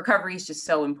recovery is just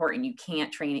so important. You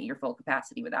can't train at your full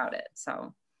capacity without it.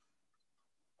 So.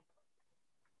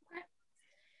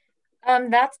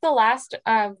 That's the last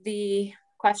of the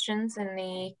questions in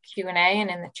the Q&A and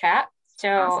in the chat. So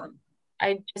awesome.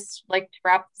 I'd just like to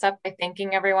wrap this up by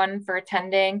thanking everyone for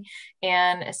attending,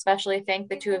 and especially thank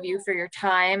the two of you for your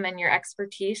time and your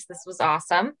expertise. This was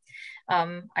awesome.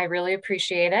 I really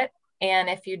appreciate it. And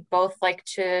if you'd both like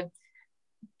to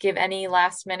give any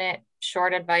last minute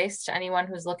short advice to anyone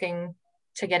who's looking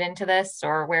to get into this,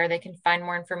 or where they can find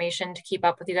more information to keep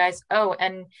up with you guys. Oh,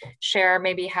 and share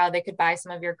maybe how they could buy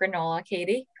some of your granola,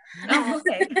 Katie. Oh,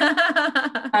 okay.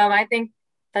 I think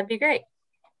that'd be great.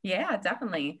 Yeah,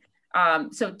 definitely.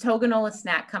 So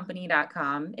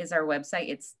toganolaSnackCompany.com is our website.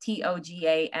 It's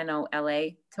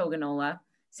TOGANOLA, Toganola.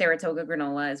 Saratoga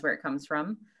granola is where it comes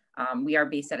from. We are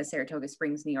based out of Saratoga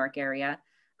Springs, New York area.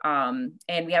 And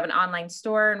we have an online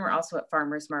store, and we're also at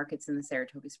farmers markets in the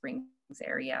Saratoga Springs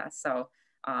area. So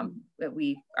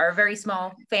we are a very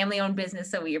small family-owned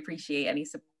business, so we appreciate any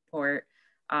support.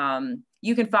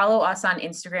 You can follow us on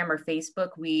Instagram or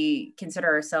Facebook. We consider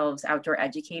ourselves outdoor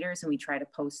educators, and we try to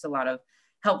post a lot of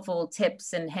helpful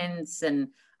tips and hints and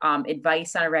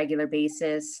advice on a regular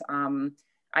basis.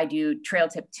 I do Trail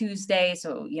Tip Tuesday,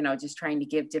 so just trying to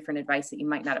give different advice that you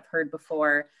might not have heard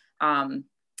before.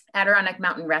 Adirondack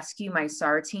Mountain Rescue, my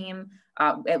SAR team,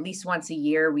 at least once a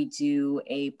year, we do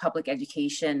a public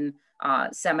education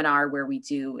seminar where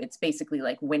it's basically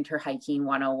like winter hiking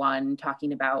 101,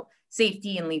 talking about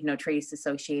safety and leave no trace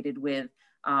associated with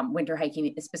winter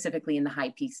hiking, specifically in the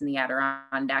high peaks in the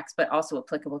Adirondacks, but also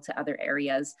applicable to other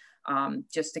areas,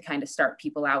 just to kind of start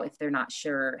people out if they're not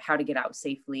sure how to get out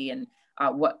safely and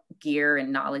what gear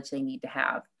and knowledge they need to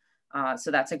have.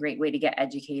 So that's a great way to get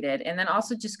educated. And then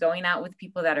also just going out with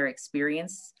people that are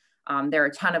experienced. There are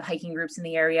a ton of hiking groups in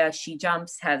the area.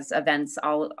 SheJumps has events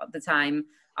all the time.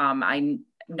 I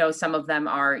know some of them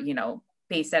are,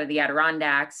 based out of the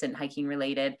Adirondacks and hiking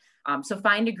related. So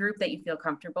find a group that you feel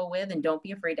comfortable with, and don't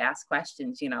be afraid to ask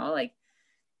questions. Like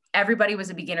everybody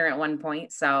was a beginner at one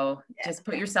point. So just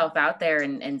put yourself out there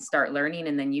and start learning,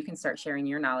 and then you can start sharing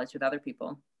your knowledge with other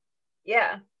people.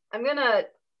 Yeah, I'm going to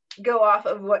go off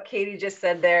of what Katie just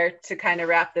said there to kind of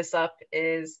wrap this up.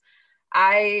 Is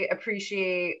I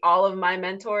appreciate all of my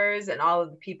mentors and all of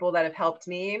the people that have helped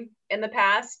me in the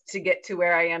past to get to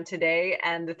where I am today.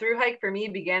 And the thru hike for me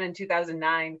began in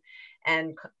 2009,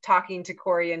 and talking to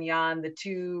Corey and Jan, the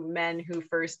two men who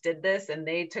first did this, and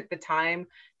they took the time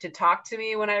to talk to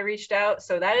me when I reached out.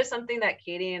 So that is something that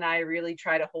Katie and I really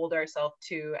try to hold ourselves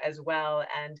to as well,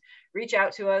 and reach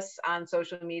out to us on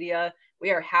social media.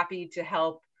 We are happy to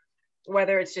help,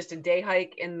 whether it's just a day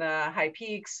hike in the high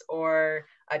peaks or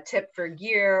a tip for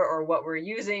gear or what we're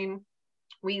using.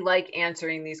 We like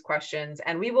answering these questions,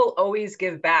 and we will always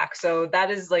give back. So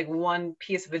that is like one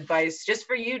piece of advice just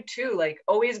for you too, like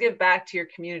always give back to your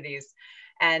communities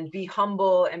and be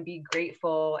humble and be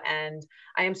grateful. And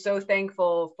I am so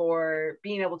thankful for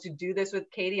being able to do this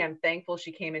with Katie. I'm thankful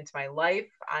she came into my life.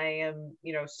 I am,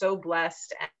 so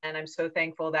blessed. And I'm so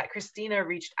thankful that Christina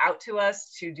reached out to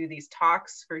us to do these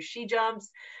talks for SheJumps.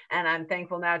 And I'm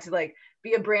thankful now to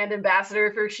be a brand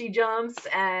ambassador for SheJumps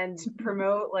and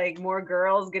promote more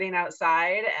girls getting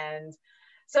outside. And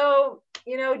so,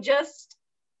 just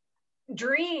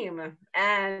dream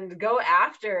and go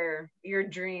after your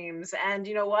dreams. And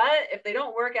you know what? If they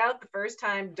don't work out the first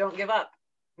time, don't give up.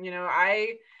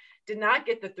 I did not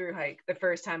get the thru hike the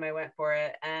first time I went for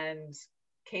it, and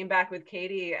came back with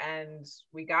Katie and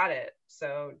we got it.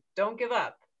 So don't give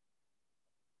up.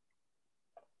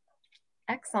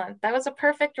 Excellent. That was a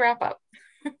perfect wrap up.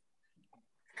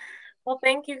 Well,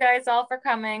 thank you guys all for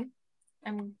coming.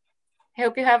 I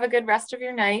hope you have a good rest of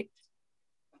your night.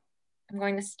 I'm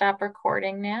going to stop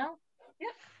recording now.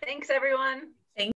 Yep. Thanks, everyone.